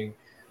interesting.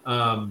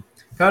 Kind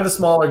of a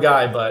smaller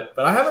guy, but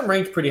I have him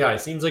ranked pretty high.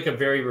 Seems like a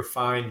very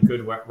refined,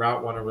 good route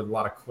runner with a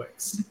lot of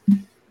quicks.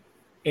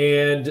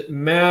 And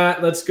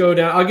Matt, let's go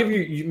down. I'll give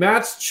you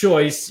Matt's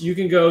choice. You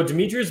can go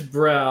Demetrius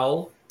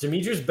Bell,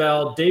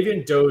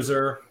 Davian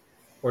Dozier,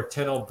 or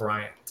Tenel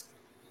Bryant.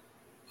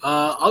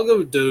 I'll go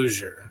with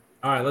Dozier.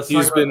 All right, let's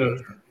talk about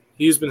Dozier.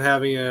 He's been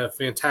having a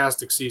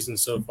fantastic season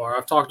so far.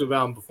 I've talked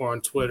about him before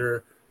on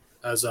Twitter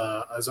as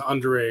an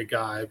underrated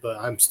guy, but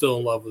I'm still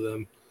in love with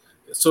him.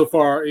 So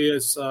far, he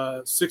is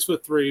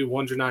 6'3",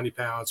 190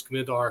 pounds,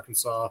 committed to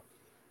Arkansas.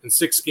 In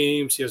 6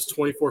 games, he has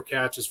 24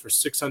 catches for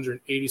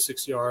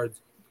 686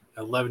 yards,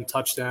 11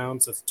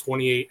 touchdowns. That's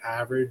 28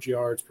 average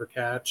yards per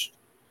catch.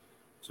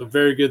 So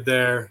very good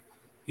there.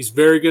 He's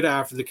very good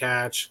after the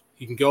catch.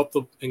 He can go up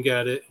and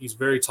get it. He's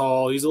very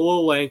tall. He's a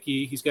little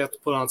lanky. He's got to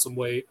put on some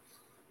weight.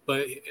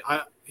 But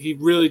he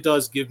really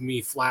does give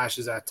me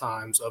flashes at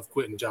times of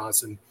Quentin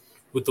Johnson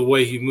with the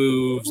way he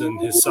moves and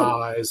his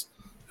size,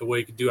 the way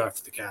he can do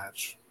after the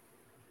catch.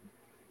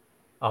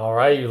 All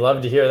right. You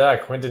love to hear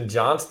that. Quentin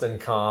Johnston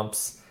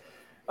comps.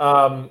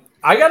 I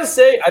got to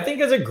say, I think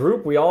as a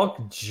group, we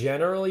all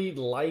generally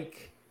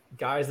like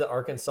guys that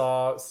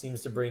Arkansas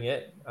seems to bring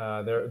in.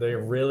 They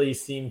really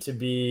seem to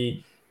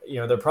be,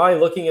 they're probably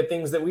looking at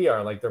things that we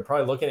are. Like they're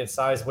probably looking at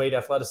size, weight,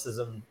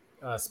 athleticism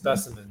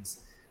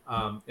specimens.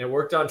 It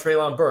worked on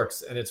Treylon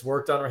Burks, and it's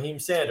worked on Raheem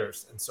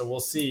Sanders. And so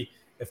we'll see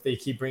if they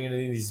keep bringing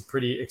in these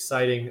pretty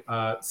exciting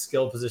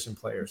skill position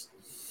players.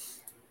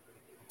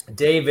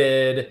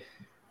 David,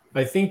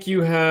 I think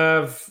you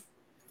have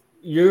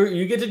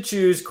you get to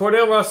choose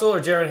Cordell Russell or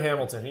Jaron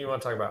Hamilton. Who do you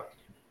want to talk about?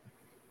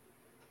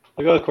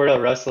 I'll go with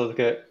Cordell Russell.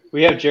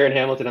 We have Jaron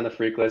Hamilton on the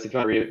freak list. If you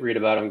want to read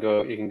about him,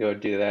 you can go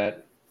do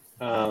that.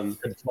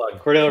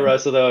 Cordell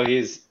Russell, though,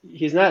 he's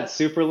not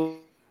super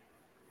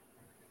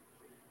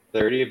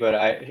 30, but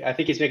I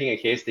think he's making a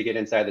case to get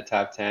inside the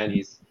top 10.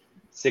 He's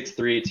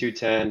 6'3",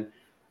 210.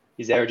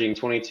 He's averaging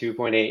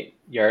 22.8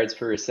 yards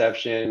per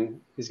reception.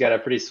 He's got a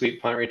pretty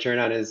sweet punt return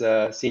on his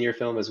senior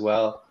film as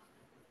well.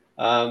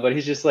 But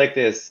he's just like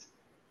this.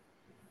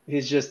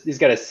 He's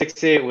got a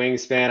 6'8"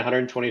 wingspan,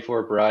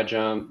 124 broad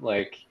jump.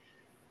 Like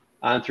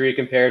On 3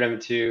 compared him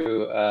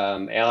to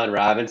Allen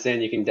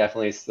Robinson. You can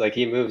definitely like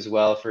he moves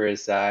well for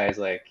his size.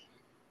 Like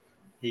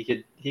he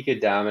could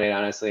dominate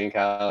honestly in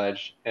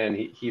college, and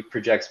he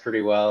projects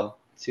pretty well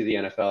to the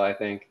NFL, I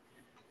think.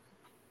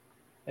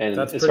 And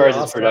That's as pretty far as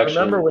awesome. his production,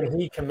 I remember when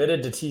he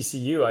committed to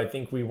TCU, I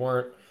think we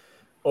weren't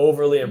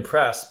overly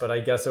impressed, but I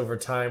guess over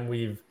time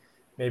we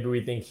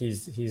think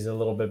he's a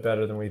little bit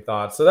better than we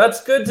thought. So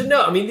that's good to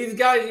know. I mean, these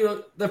guys,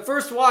 the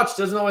first watch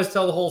doesn't always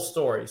tell the whole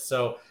story.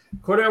 So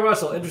Cordell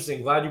Russell,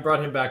 interesting. Glad you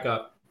brought him back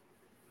up.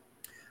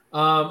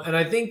 And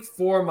I think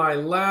for my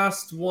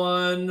last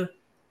one,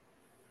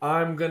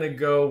 I'm going to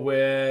go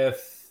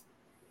with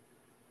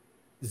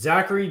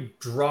Zachary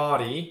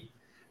Drawdy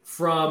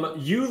from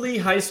Yulee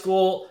High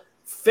School,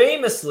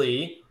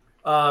 famously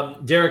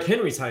Derrick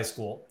Henry's high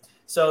school.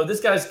 So this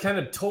guy's kind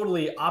of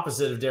totally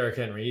opposite of Derrick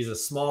Henry. He's a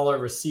smaller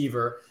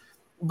receiver,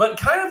 but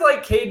kind of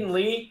like Caden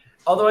Lee,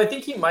 although I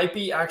think he might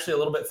be actually a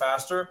little bit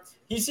faster.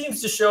 He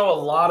seems to show a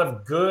lot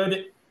of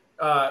good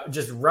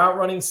just route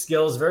running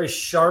skills, very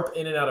sharp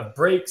in and out of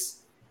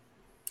breaks.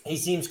 He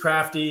seems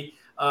crafty.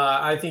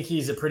 I think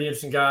he's a pretty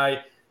interesting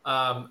guy.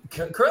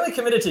 Currently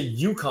committed to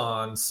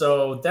UConn,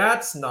 so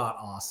that's not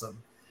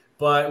awesome.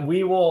 But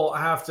we will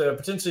have to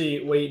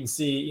potentially wait and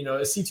see.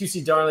 A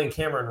C2C darling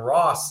Cameron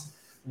Ross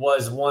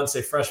was once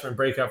a freshman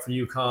breakout for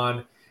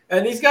UConn.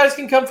 And these guys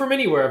can come from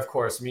anywhere, of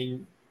course. I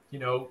mean,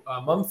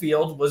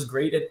 Mumfield was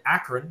great at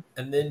Akron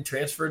and then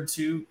transferred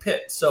to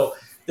Pitt. So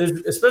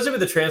especially with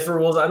the transfer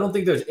rules, I don't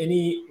think there's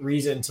any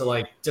reason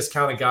to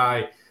discount a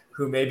guy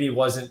who maybe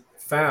wasn't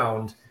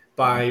found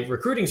by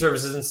recruiting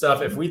services and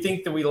stuff. If we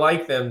think that we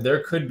like them,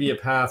 there could be a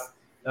path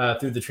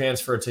through the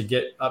transfer to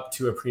get up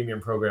to a premium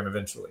program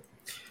eventually.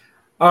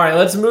 All right,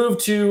 let's move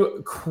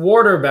to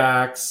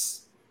quarterbacks.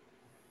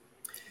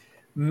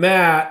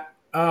 Matt,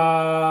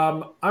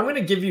 I'm going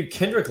to give you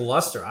Kendrick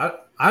Luster.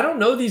 I don't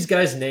know these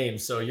guys'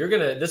 names, so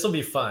this will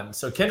be fun.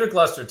 So Kendrick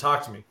Luster,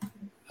 talk to me.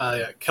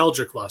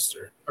 Keldrick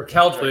Luster. Or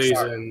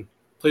Keldrick,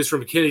 plays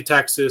from McKinney,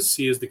 Texas.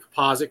 He is the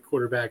composite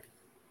quarterback,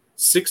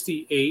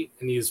 6'8",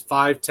 and he is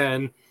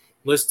 5'10",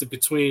 listed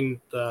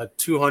between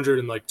 200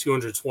 and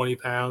 220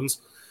 pounds.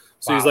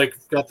 So wow. He's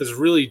got this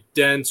really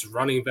dense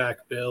running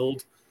back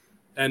build.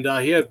 And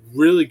he had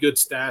really good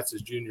stats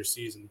his junior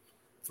season.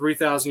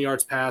 3,000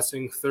 yards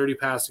passing, 30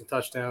 passing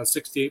touchdowns,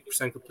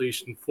 68%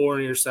 completion, 4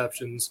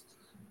 interceptions,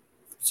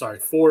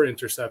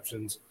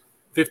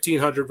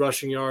 1,500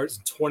 rushing yards,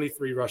 and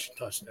 23 rushing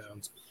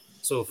touchdowns.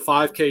 So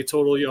 5K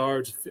total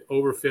yards,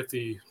 over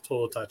 50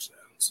 total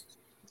touchdowns.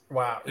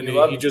 Wow. And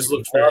he just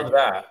looks very good.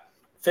 That.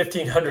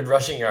 1,500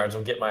 rushing yards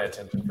will get my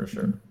attention for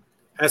sure.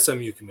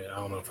 SMU commit. I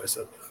don't know if I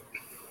said that.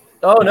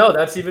 Oh, no,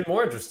 that's even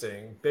more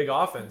interesting. Big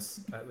offense,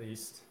 at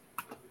least.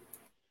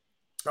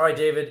 All right,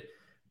 David.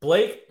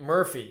 Blake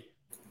Murphy.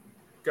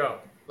 Go.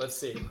 Let's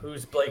see.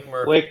 Who's Blake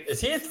Murphy? Is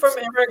he from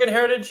American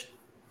Heritage?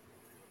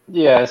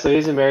 Yeah, so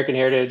he's American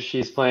Heritage.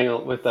 He's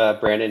playing with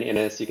Brandon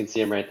Innes. You can see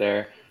him right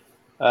there.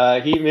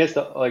 He missed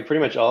pretty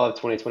much all of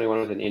 2021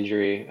 with an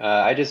injury.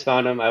 I just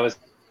found him. I was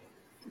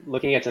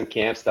looking at some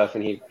camp stuff,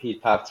 and he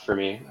popped for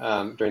me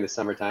during the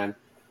summertime.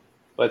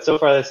 But so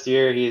far this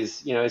year,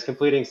 he's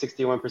completing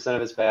 61%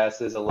 of his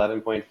passes,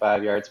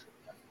 11.5 yards.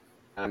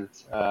 And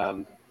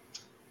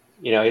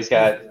he's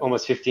got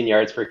almost 15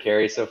 yards per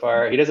carry so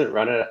far. He doesn't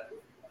run it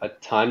a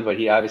ton, but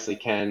he obviously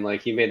can.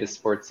 He made the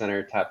Sports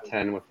Center top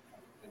 10 with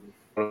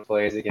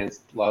plays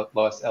against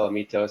Los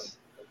Alamitos.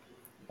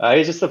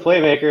 He's just a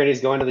playmaker, and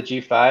he's going to the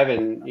G5,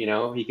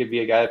 and he could be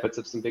a guy that puts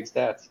up some big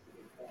stats.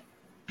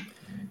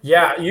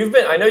 Yeah,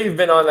 I know you've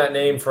been on that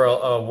name for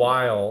a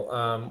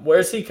while.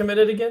 Where's he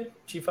committed again?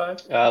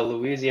 G5?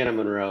 Louisiana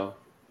Monroe.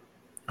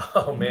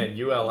 Oh man,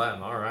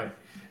 ULM. All right,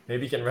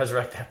 maybe he can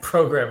resurrect that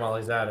program while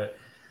he's at it.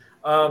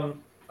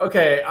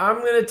 Okay, I'm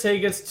going to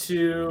take us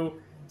to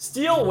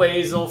Steele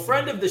Wazel,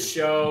 friend of the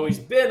show. He's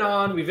been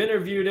on. We've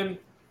interviewed him.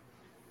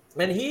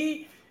 And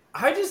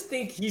I just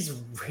think he's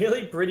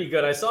really pretty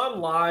good. I saw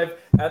him live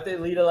at the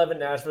Elite 11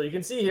 Nashville. You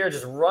can see here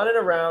just running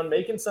around,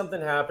 making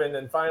something happen,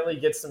 and finally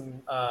get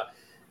some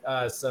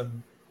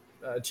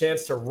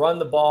chance to run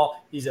the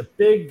ball. He's a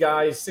big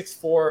guy,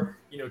 6'4",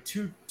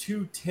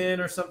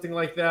 210 or something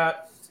like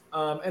that.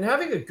 And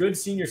having a good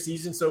senior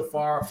season so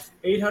far,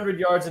 800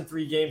 yards in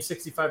 3 games,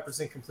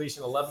 65%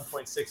 completion,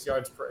 11.6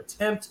 yards per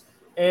attempt,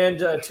 and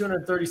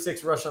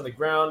 236 rush on the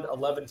ground,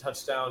 11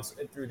 touchdowns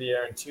through the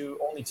air, and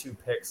only 2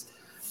 picks.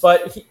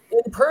 But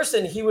in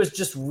person, he was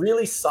just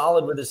really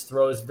solid with his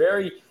throws,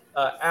 very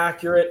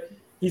accurate.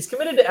 He's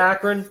committed to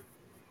Akron,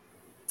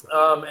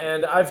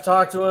 and I've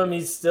talked to him.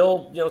 He's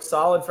still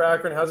solid for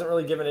Akron, hasn't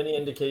really given any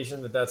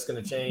indication that that's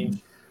going to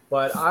change.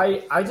 But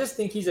I just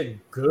think he's a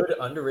good,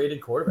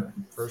 underrated quarterback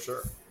for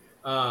sure.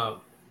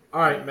 All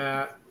right,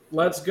 Matt,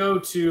 let's go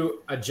to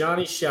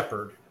Johnny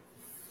Shepard.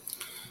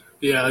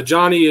 Yeah,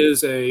 Johnny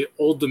is a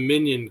Old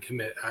Dominion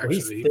commit,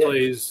 actually. He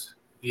plays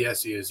 –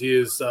 yes, he is. He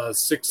is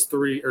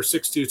 6'3", or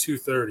 6'2",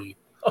 230.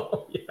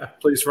 Oh, yeah.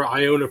 Plays for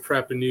Iona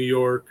Prep in New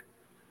York.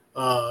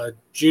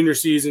 Junior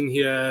season, he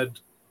had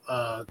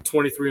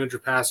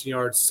 2,300 passing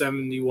yards,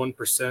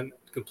 71%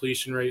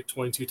 completion rate,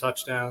 22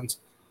 touchdowns,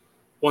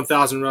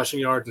 1,000 rushing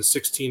yards, and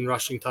 16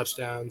 rushing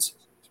touchdowns.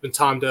 He's been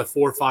timed at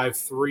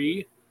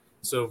 4.53,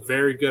 so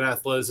very good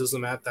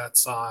athleticism at that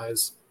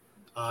size.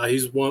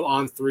 He's one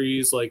on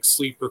threes, like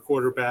sleeper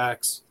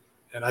quarterbacks,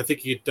 and I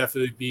think he'd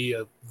definitely be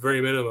a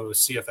very minimum a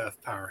CFF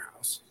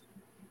powerhouse.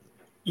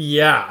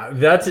 Yeah,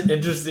 that's an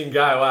interesting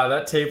guy. Wow,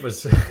 that tape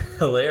was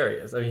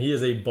hilarious. I mean, he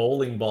is a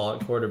bowling ball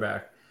at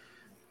quarterback.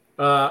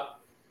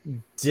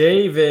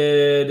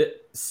 David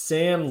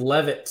Sam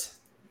Levitt.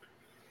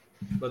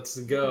 Let's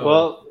go.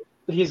 Well,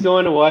 he's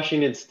going to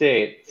Washington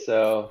State,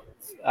 so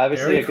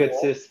obviously Very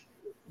a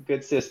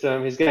good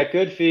system. He's got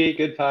good feet,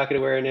 good pocket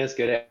awareness,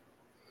 good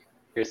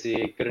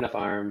accuracy, good enough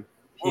arm.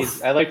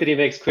 I like that he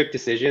makes quick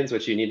decisions,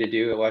 which you need to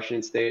do at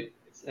Washington State,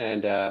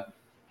 and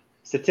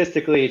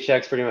statistically, he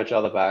checks pretty much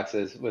all the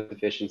boxes with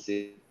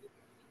efficiency.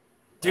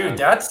 Dude,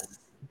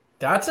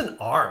 that's an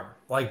arm.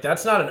 Like,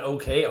 that's not an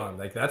okay arm.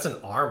 Like, that's an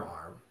arm.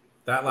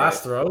 That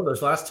last throw,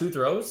 those last two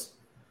throws.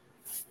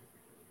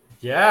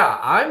 Yeah,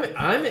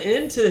 I'm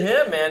into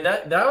him, man.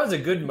 That was a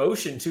good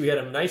motion too. He had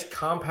a nice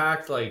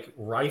compact like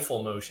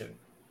rifle motion.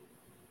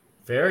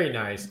 Very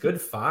nice.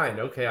 Good find.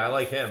 Okay, I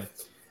like him.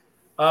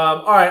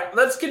 All right,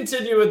 let's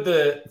continue with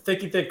the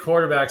thick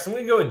quarterbacks. I'm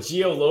going to go with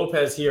Gio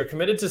Lopez here,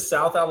 committed to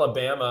South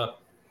Alabama.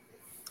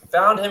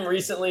 Found him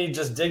recently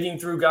just digging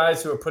through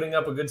guys who are putting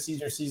up a good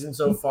senior season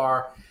so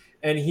far,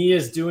 and he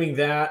is doing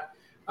that.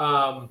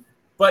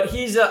 But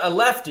he's a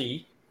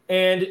lefty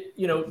and,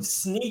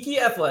 sneaky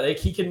athletic.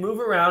 He can move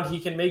around. He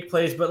can make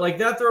plays. But like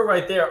that throw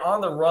right there on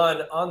the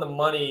run, on the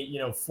money,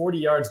 40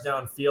 yards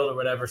downfield or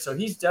whatever. So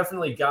he's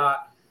definitely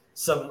got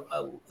some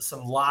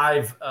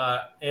live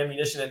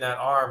ammunition in that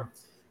arm.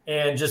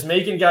 And just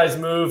making guys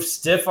move,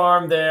 stiff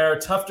arm there,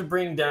 tough to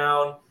bring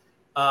down.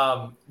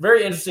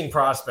 Very interesting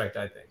prospect,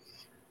 I think.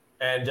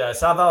 And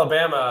South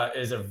Alabama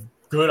is a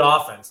good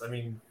offense. I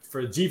mean,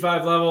 for the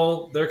G5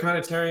 level, they're kind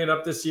of tearing it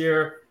up this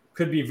year.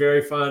 Could be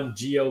very fun.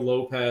 Gio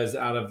Lopez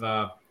out of,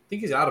 I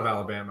think he's out of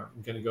Alabama.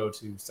 I'm going to go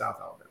to South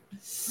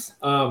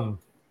Alabama.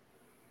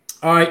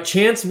 All right,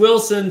 Chance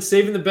Wilson,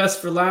 saving the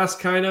best for last,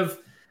 kind of.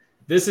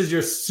 This is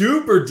your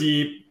super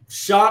deep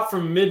shot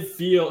from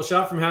midfield,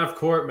 shot from half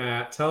court,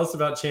 Matt. Tell us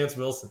about Chance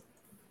Wilson.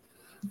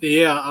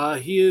 Yeah,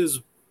 he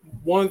is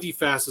one of the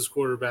fastest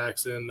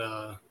quarterbacks in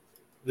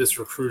this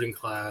recruiting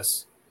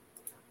class.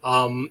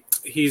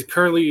 He's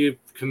currently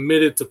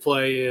committed to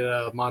play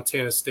at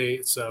Montana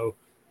State, so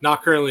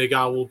not currently a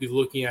guy we'll be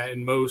looking at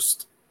in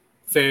most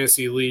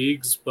fantasy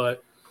leagues,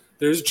 but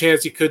there's a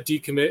chance he could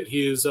decommit.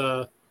 He is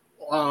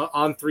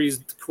on threes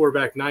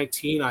quarterback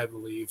 19, I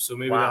believe, so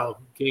maybe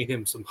that'll gain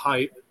him some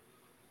hype.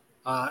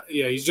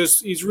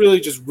 He's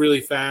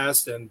really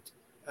fast, and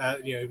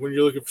when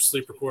you're looking for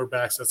sleeper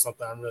quarterbacks, that's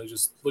something I'm really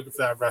just looking for,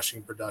 that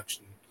rushing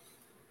production.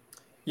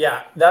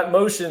 Yeah, that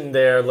motion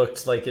there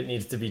looked like it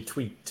needs to be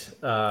tweaked.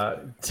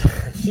 That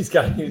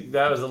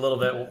was a little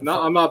bit.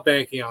 No, I'm not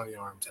banking on the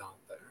arm talent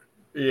there.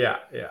 Yeah.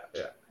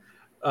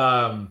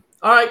 All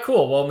right,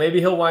 cool. Well, maybe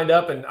he'll wind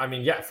up, and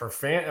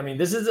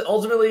this is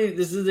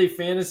a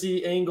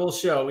fantasy angle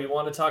show. We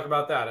want to talk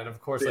about that, and of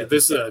course,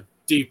 this is a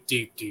deep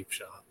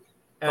shot.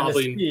 And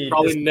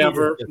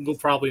we'll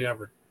probably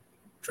never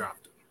drop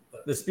it.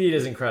 But. The speed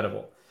is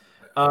incredible.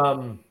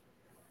 All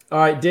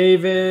right,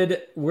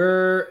 David,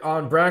 we're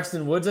on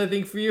Braxton Woods, I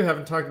think, for you.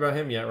 Haven't talked about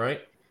him yet,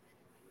 right?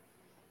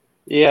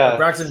 Yeah,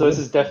 so this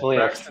is definitely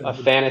a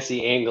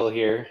fantasy angle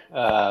here.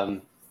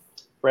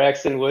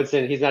 Braxton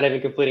Woodson, he's not even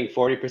completing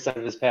 40%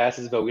 of his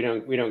passes, but we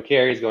don't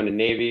care. He's going to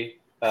Navy.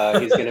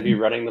 He's going to be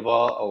running the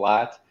ball a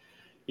lot.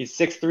 He's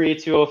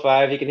 6'3",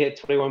 205. He can hit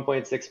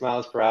 21.6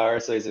 miles per hour,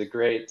 so he's a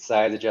great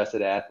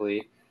size-adjusted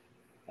athlete.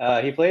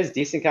 He plays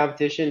decent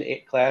competition,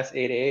 Class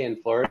 8A in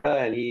Florida,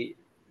 and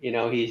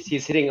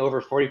he's hitting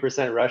over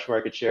 40% rush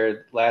market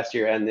share last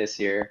year and this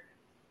year.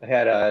 I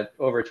had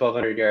over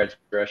 1,200 yards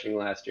rushing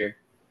last year.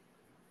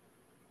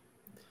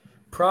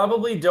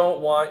 Probably don't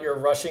want your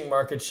rushing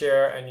market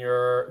share and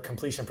your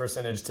completion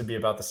percentage to be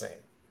about the same.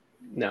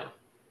 No,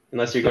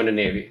 unless you're going to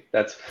Navy.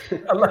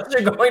 Unless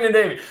you're going to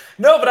Navy.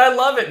 No, but I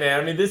love it, man.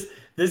 I mean, this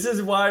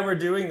is why we're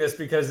doing this,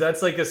 because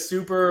that's like a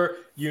super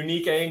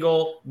unique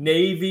angle.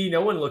 Navy,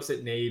 no one looks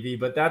at Navy,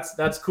 but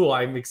that's cool.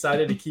 I'm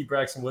excited to keep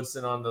Braxton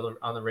Woodson on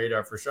the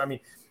radar for sure. I mean,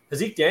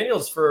 Zeke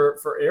Daniels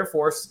for Air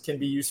Force can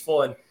be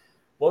useful. And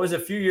what was it,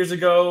 a few years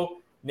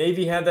ago?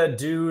 Navy had that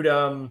dude. He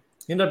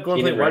ended up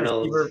going to play wide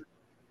receiver.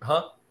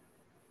 Huh?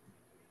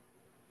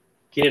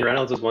 Keenan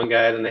Reynolds was one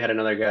guy, then they had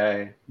another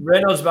guy.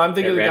 Reynolds, but I'm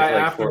thinking of the guy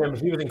after him.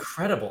 He was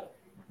incredible.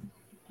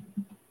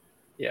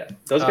 Yeah,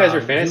 those guys are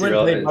fantasy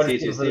relevant in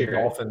CHC,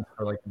 right? Dolphins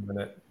for like a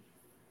minute.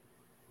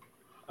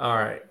 All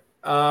right.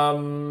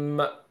 I'm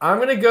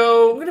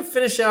gonna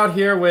finish out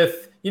here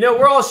with,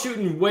 we're all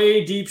shooting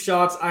way deep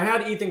shots. I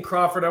had Ethan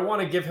Crawford. I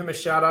want to give him a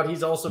shout out.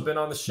 He's also been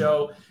on the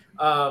show.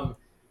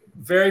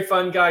 Very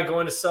fun guy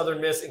going to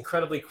Southern Miss,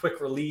 incredibly quick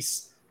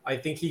release. I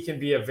think he can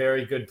be a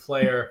very good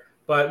player,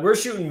 but we're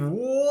shooting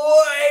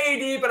way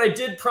deep. And I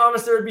did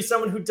promise there would be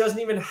someone who doesn't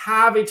even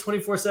have a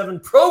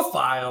 24/7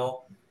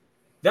 profile.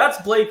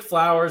 That's Blake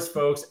Flowers,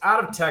 folks,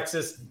 out of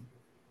Texas.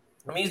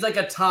 I mean, he's like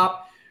a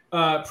top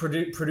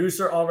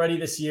producer already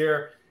this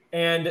year.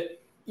 And,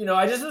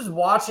 I just was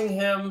watching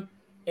him,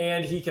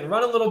 and he can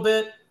run a little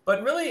bit,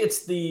 but really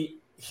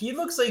he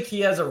looks like he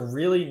has a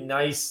really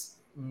nice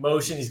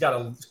motion. He's got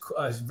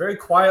a very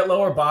quiet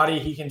lower body.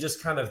 He can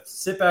just kind of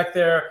sit back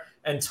there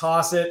and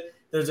toss it.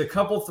 There's a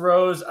couple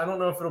throws. I don't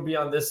know if it'll be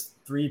on this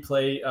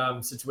 3-play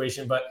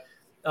situation, but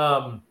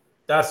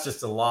that's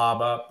just a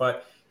lob up.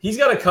 But he's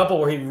got a couple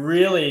where he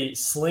really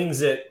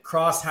slings it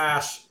cross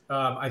hash.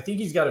 I think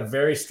he's got a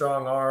very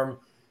strong arm.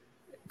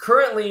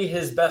 Currently,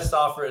 his best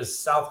offer is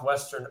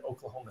Southwestern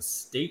Oklahoma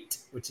State,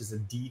 which is a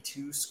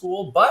D2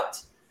 school.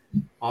 But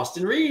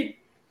Austin Reed,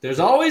 there's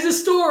always a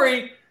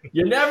story.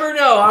 You never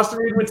know. Austin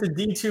Reed went to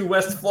D2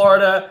 West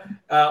Florida,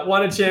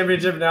 won a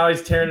championship. Now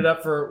he's tearing it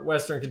up for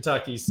Western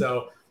Kentucky.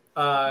 So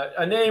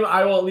a name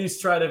I will at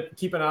least try to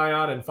keep an eye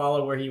on and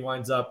follow where he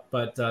winds up.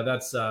 But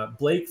that's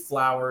Blake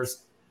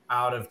Flowers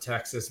out of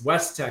Texas,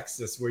 West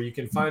Texas, where you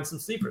can find some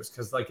sleepers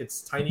because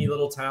it's tiny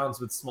little towns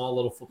with small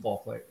little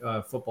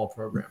football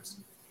programs.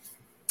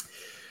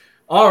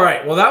 All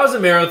right. Well, that was a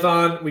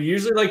marathon. We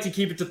usually like to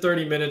keep it to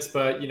 30 minutes,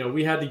 but,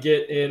 we had to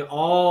get in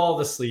all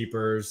the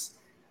sleepers.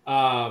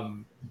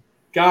 Guys,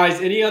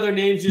 any other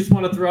names you just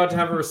want to throw out to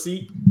have a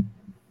receipt?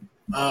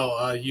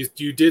 Oh,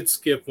 you did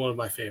skip one of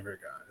my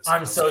favorite guys.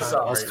 I'm so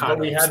sorry. But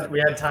we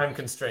had time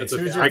constraints.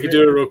 Okay. I can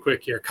do it real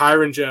quick here.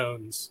 Kyron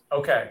Jones.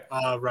 Okay.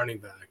 Running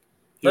back.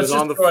 Let's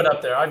just throw it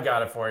up there. I've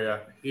got it for you.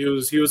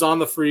 He was on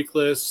the freak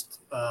list.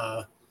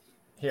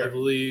 Here. I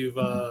believe.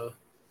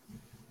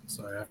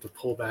 Sorry, I have to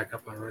pull back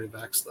up my running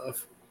back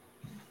stuff.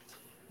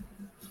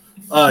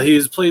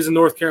 He plays in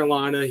North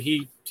Carolina.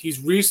 He's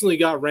recently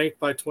got ranked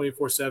by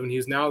 24/7.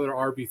 He's now their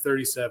RB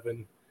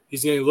 37.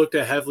 He's getting looked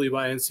at heavily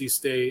by NC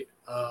State.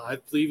 I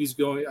believe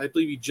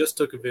he just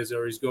took a visit,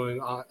 or he's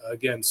going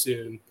again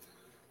soon.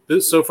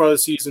 So far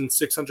this season,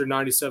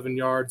 697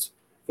 yards,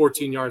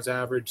 14 yards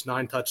average,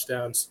 9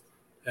 touchdowns,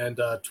 and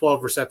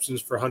 12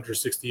 receptions for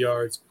 160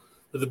 yards.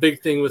 But the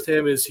big thing with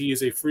him is he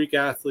is a freak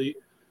athlete.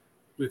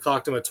 We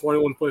clocked him at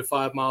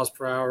 21.5 miles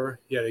per hour.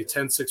 He had a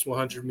 10.6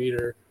 100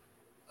 meter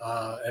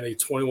and a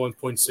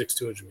 21.6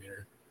 200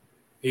 meter.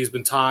 He's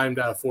been timed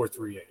at a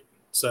 4.38.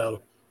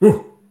 So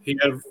he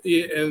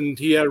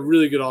had a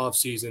really good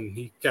offseason.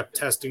 He kept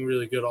testing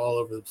really good all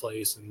over the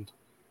place, and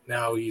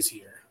now he's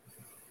here.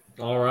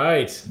 All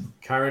right,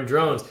 Kyron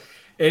Jones.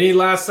 Any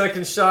last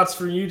second shots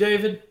for you,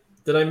 David?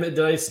 Did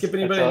I skip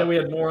anybody? I know we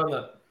had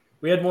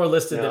more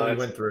listed than we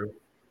went through.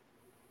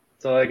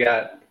 That's all I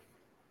got.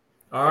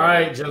 All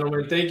right,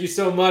 gentlemen. Thank you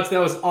so much. That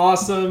was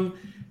awesome.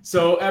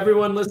 So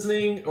everyone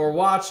listening or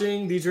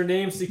watching, these are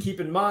names to keep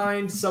in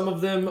mind. Some of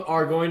them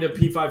are going to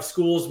P5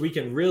 schools. We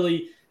can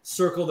really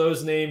circle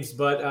those names.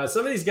 But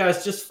some of these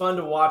guys, just fun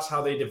to watch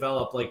how they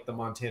develop, like the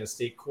Montana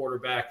State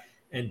quarterback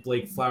and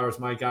Blake Flowers,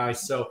 my guy.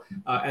 So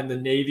and the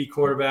Navy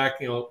quarterback,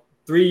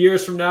 3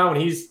 years from now when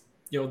he's,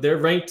 they're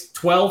ranked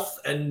 12th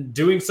and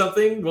doing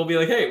something, we'll be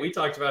like, hey, we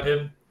talked about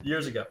him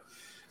years ago.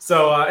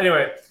 So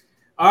anyway,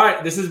 all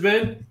right, this has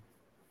been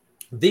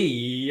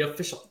The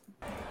Official.